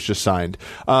 49ers just signed.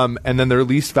 And then their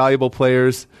least valuable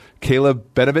players, Caleb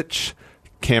Benovich,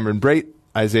 Cameron Brate,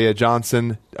 Isaiah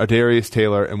Johnson, Adarius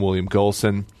Taylor, and William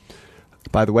Golson.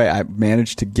 By the way, I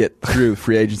managed to get through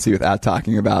free agency without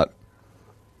talking about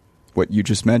what you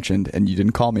just mentioned, and you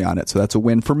didn't call me on it, so that's a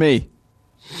win for me.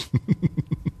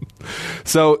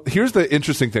 So here's the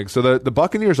interesting thing. So the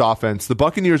Buccaneers offense, the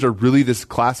Buccaneers are really this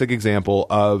classic example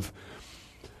of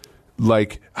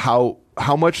like how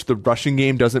much the rushing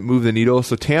game doesn't move the needle.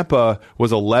 So Tampa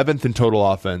was 11th in total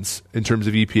offense in terms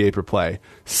of EPA per play,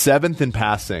 7th in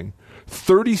passing,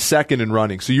 32nd in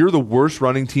running. So you're the worst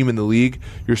running team in the league.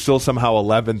 You're still somehow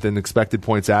 11th in expected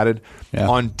points added. Yeah.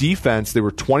 On defense, they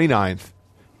were 29th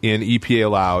in EPA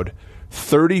allowed,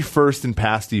 31st in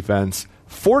pass defense,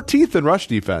 14th in rush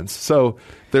defense. So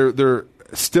they're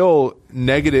still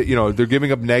negative. They're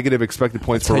giving up negative expected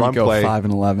points per run play.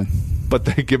 5-11, but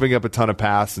they're giving up a ton of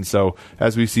pass. And so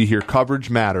as we see here,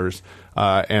 coverage matters,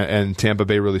 and Tampa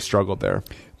Bay really struggled there.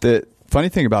 The funny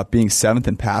thing about being 7th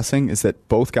in passing is that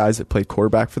both guys that played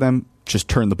quarterback for them just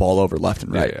turned the ball over left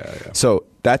and right. Yeah. So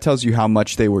that tells you how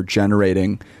much they were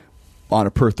generating on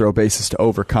a per-throw basis to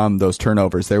overcome those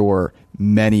turnovers. There were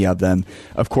many of them.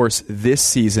 Of course, this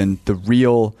season, the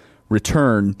real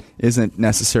return isn't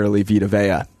necessarily Vita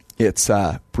Vea. It's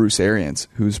Bruce Arians,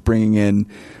 who's bringing in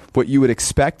what you would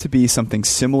expect to be something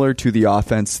similar to the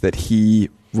offense that he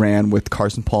ran with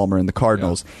Carson Palmer and the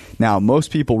Cardinals. Yeah. Now,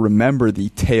 most people remember the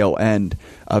tail end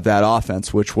of that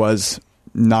offense, which was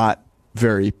not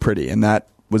very pretty, and that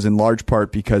was in large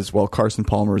part because, well, Carson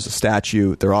Palmer was a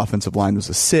statue, their offensive line was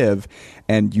a sieve,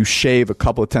 and you shave a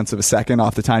couple of tenths of a second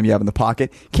off the time you have in the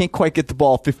pocket. Can't quite get the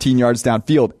ball 15 yards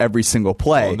downfield every single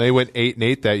play. Well, and they went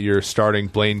 8-8 that year, starting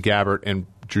Blaine Gabbert and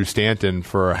Drew Stanton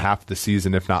for half the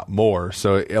season, if not more.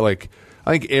 So, like,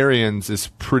 I think Arians is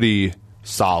pretty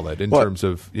solid in terms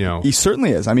of, He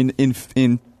certainly is. I mean, in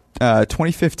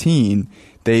 2015,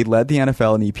 they led the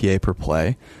NFL in EPA per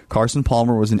play. Carson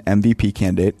Palmer was an MVP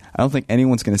candidate. I don't think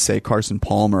anyone's going to say Carson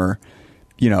Palmer,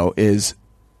 is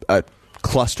a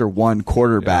cluster one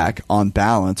quarterback on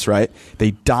balance, right?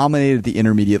 They dominated the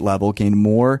intermediate level, gained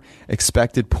more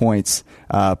expected points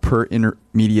per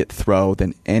intermediate throw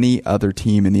than any other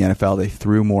team in the NFL. They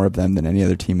threw more of them than any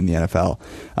other team in the NFL.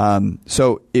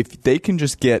 So if they can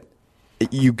just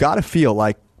you got to feel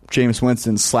like Jameis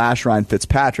Winston / Ryan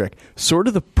Fitzpatrick, sort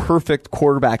of the perfect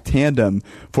quarterback tandem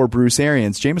for Bruce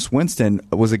Arians. Jameis Winston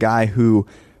was a guy who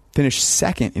finished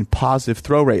second in positive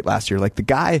throw rate last year. Like, the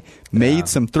guy made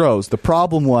some throws. The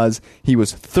problem was he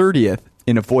was 30th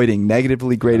in avoiding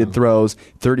negatively graded throws,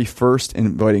 31st in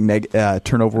avoiding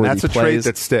turnover-worthy plays. That's a trait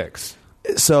that sticks.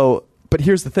 So, but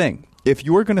here's the thing. If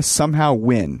you're going to somehow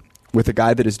win with a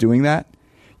guy that is doing that,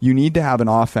 you need to have an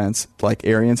offense like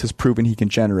Arians has proven he can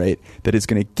generate that is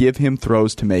going to give him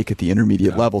throws to make at the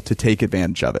intermediate level to take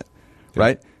advantage of it,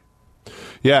 right?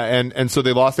 Yeah, and so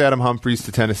they lost Adam Humphries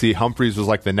to Tennessee. Humphries was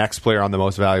like the next player on the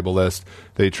most valuable list.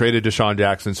 They traded Deshaun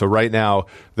Jackson. So right now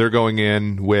they're going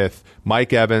in with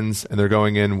Mike Evans and they're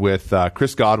going in with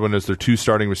Chris Godwin as their two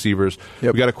starting receivers.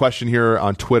 Yep. We got a question here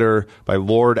on Twitter by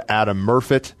Lord Adam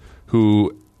Murfitt,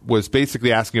 who was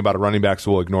basically asking about a running back,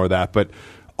 so we'll ignore that. But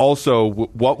also,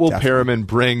 what will Perriman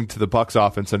bring to the Bucs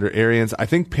offense under Arians? I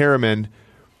think Perriman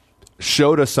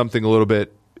showed us something a little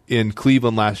bit in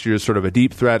Cleveland last year, sort of a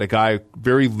deep threat, a guy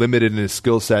very limited in his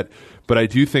skill set. But I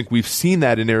do think we've seen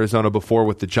that in Arizona before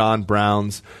with the John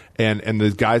Browns and the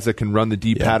guys that can run the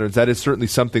deep patterns. That is certainly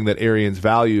something that Arians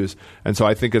values. And so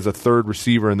I think as a third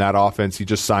receiver in that offense, he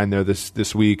just signed there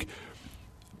this week,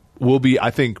 will be,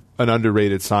 I think, an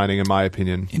underrated signing in my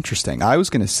opinion. Interesting. I was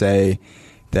going to say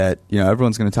that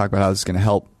everyone's going to talk about how this is going to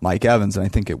help Mike Evans, and I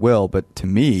think it will. But to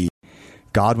me,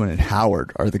 Godwin and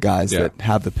Howard are the guys that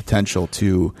have the potential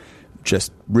to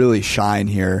just really shine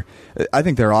here. I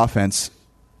think their offense,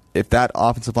 if that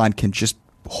offensive line can just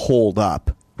hold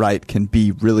up, right, can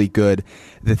be really good.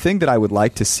 The thing that I would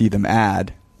like to see them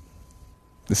add,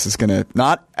 this is going to,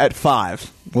 not at 5.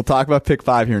 We'll talk about pick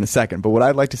 5 here in a second. But what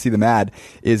I'd like to see them add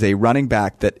is a running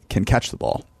back that can catch the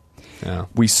ball. Yeah.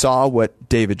 We saw what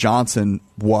David Johnson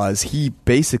was. He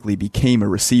basically became a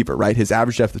receiver, right? His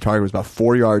average depth of target was about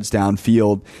 4 yards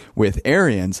downfield with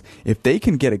Arians. If they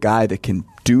can get a guy that can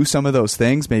do some of those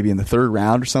things, maybe in the 3rd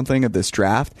round or something of this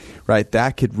draft, right,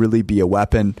 that could really be a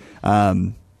weapon.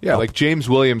 Like James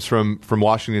Williams from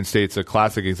Washington State's a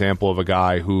classic example of a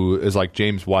guy who is like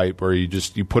James White, where you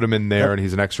put him in there and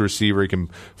he's an extra receiver. He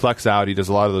can flex out. He does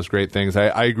a lot of those great things.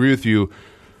 I agree with you,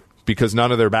 because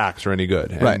none of their backs are any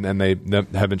good, and they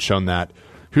haven't shown that.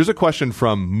 Here's a question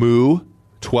from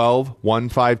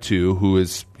Moo12152, who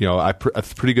is a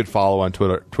pretty good follow on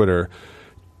Twitter.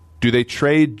 Do they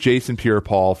trade Jason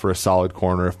Pierre-Paul for a solid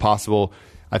corner if possible?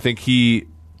 I think he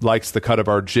likes the cut of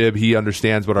our jib. He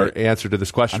understands what our answer to this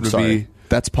question would be.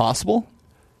 That's possible?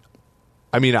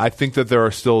 I mean, I think that there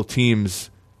are still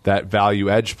teams that value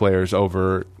edge players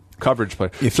over coverage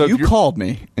players. If you called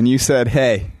me and you said,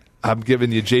 hey, I'm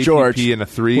giving you JPP George, and a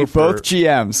 3. We're both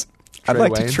GMs. I'd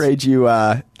like Waynes. to trade you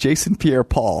Jason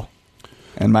Pierre-Paul.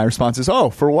 And my response is,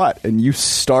 oh, for what? And you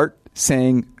start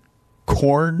saying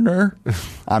corner,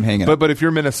 I'm hanging up. But if you're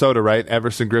Minnesota, right,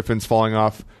 Everson Griffin's falling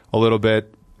off a little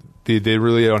bit. They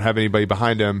really don't have anybody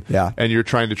behind him. Yeah. And you're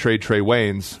trying to trade Trey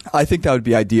Waynes. I think that would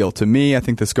be ideal. To me, I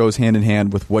think this goes hand in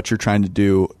hand with what you're trying to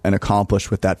do and accomplish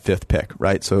with that 5th pick,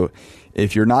 right? So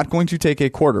if you're not going to take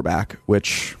a quarterback,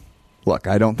 which, look,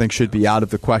 I don't think should be out of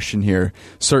the question here,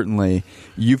 certainly,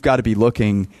 you have to be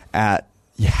looking at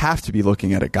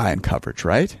a guy in coverage,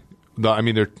 right? I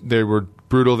mean, they were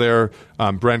brutal there.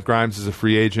 Brent Grimes is a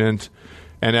free agent.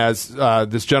 And as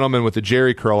this gentleman with the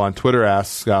Jerry curl on Twitter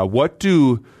asks, what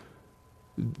do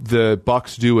the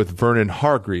Bucs do with Vernon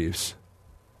Hargreaves?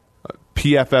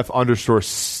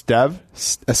 PFF_Stev?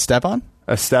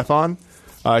 Stefan?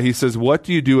 He says, what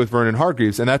do you do with Vernon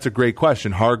Hargreaves? And that's a great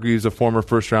question. Hargreaves, a former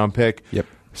first-round pick,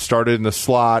 started in the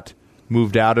slot,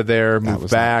 moved out of there,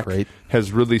 moved back,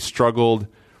 has really struggled.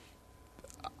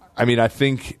 I mean, I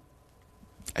think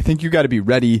you got to be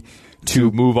ready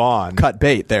to move on, cut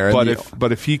bait there.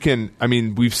 But if he can, I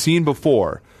mean, we've seen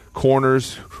before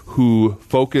corners who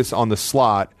focus on the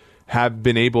slot have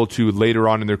been able to later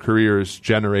on in their careers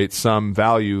generate some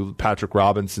value. Patrick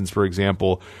Robinson's, for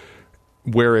example,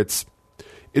 where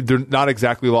they're not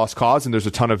exactly lost cause, and there's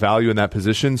a ton of value in that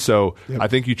position. So I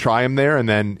think you try him there, and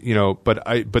then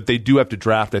but they do have to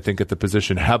draft, I think, at the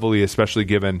position heavily, especially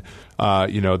given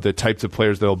the types of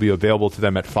players that will be available to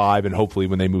them at 5, and hopefully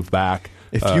when they move back.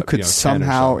 If you could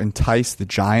somehow entice the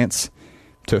Giants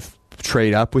to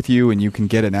trade up with you, and you can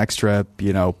get an extra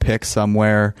pick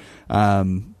somewhere,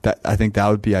 that I think that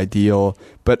would be ideal.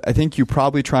 But I think you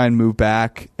probably try and move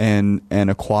back and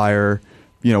acquire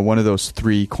one of those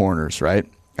 3 corners, right?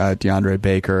 DeAndre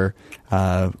Baker,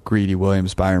 Greedy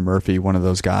Williams, Byron Murphy, one of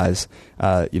those guys,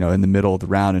 in the middle of the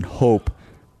round, and hope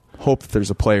that there's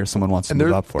a player someone wants to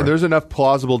move up for. And there's enough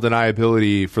plausible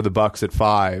deniability for the Bucs at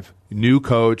 5. New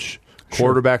coach,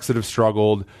 quarterbacks that have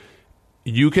struggled.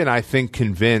 You can, I think,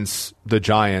 convince the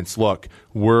Giants, look,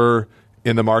 we're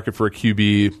in the market for a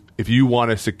QB. If you want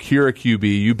to secure a QB,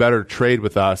 you better trade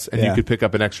with us, and you could pick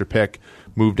up an extra pick,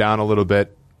 move down a little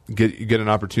bit, get an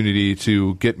opportunity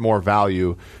to get more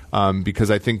value,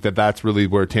 because I think that's really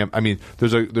where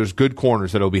there's good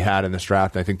corners that will be had in this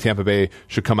draft. And I think Tampa Bay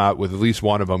should come out with at least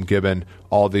one of them, given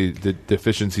all the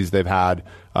deficiencies they've had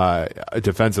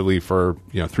defensively for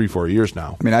 3-4 years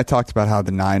now. I mean, I talked about how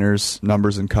the Niners'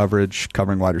 numbers in coverage,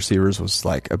 covering wide receivers, was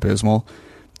like abysmal.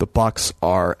 The Bucs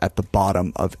are at the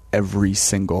bottom of every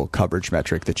single coverage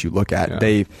metric that you look at. Yeah.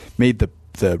 They've made the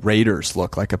Raiders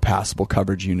look like a passable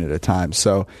coverage unit at times.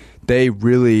 So they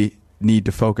really need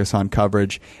to focus on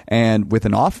coverage. And with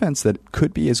an offense that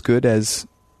could be as good as,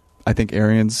 I think,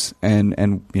 Arians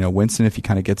and Winston, if he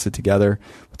kind of gets it together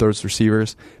with those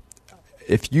receivers,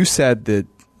 if you said that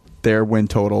their win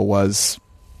total was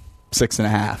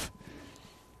 6.5,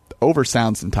 over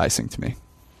sounds enticing to me.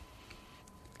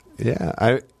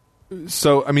 Yeah.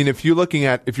 If you're looking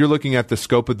at the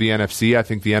scope of the NFC, I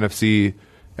think the NFC,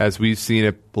 as we've seen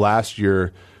it last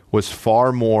year, was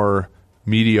far more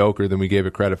mediocre than we gave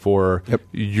it credit for. Yep.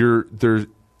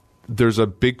 There's a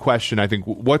big question, I think.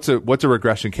 What's a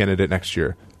regression candidate next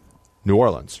year? New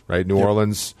Orleans, right? New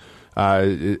Orleans.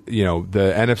 The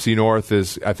NFC North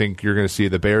is, I think you're going to see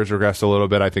the Bears regress a little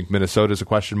bit. I think Minnesota's a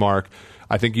question mark.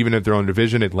 I think even if their own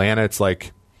division, Atlanta, it's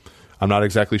like, I'm not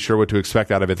exactly sure what to expect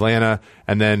out of Atlanta.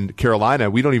 And then Carolina,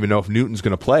 we don't even know if Newton's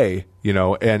going to play,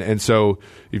 and so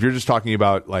if you're just talking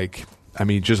about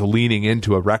just leaning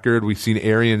into a record, we've seen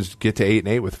Arians get to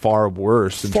 8-8 with far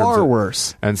worse.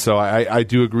 Worse. And so I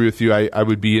do agree with you. I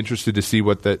would be interested to see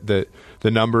what the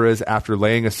number is after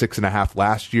laying a 6.5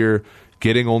 last year,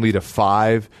 getting only to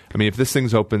 5. I mean, if this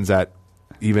thing opens at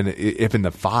even if in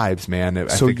the 5s, man, I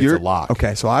think it's a lock.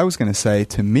 Okay, so I was going to say,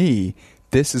 to me,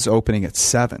 this is opening at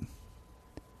 7.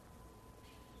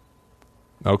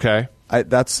 Okay.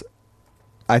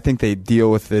 I think they deal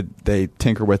with it, they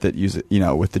tinker with it, use it,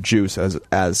 with the juice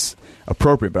as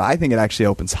appropriate. But I think it actually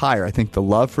opens higher. I think the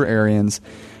love for Arians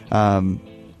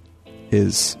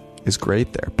is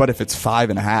great there. But if it's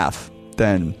 5.5,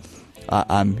 then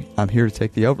I'm here to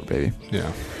take the over, baby.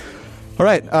 Yeah. All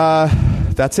right,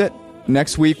 that's it.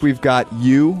 Next week we've got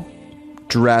you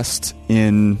dressed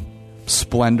in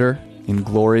splendor, in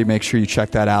glory. Make sure you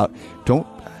check that out. Don't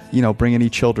bring any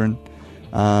children.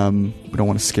 We don't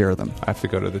want to scare them. I have to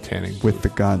go to the tanning with the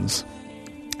guns.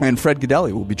 And Fred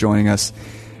Godelli will be joining us,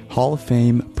 Hall of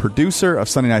Fame producer of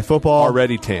Sunday Night Football.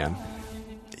 Already tan.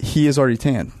 He is already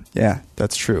tan. Yeah,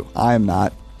 that's true. I am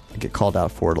not. I get called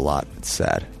out for it a lot. It's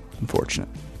sad. Unfortunate.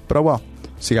 But oh well.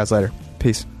 See you guys later.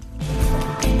 Peace.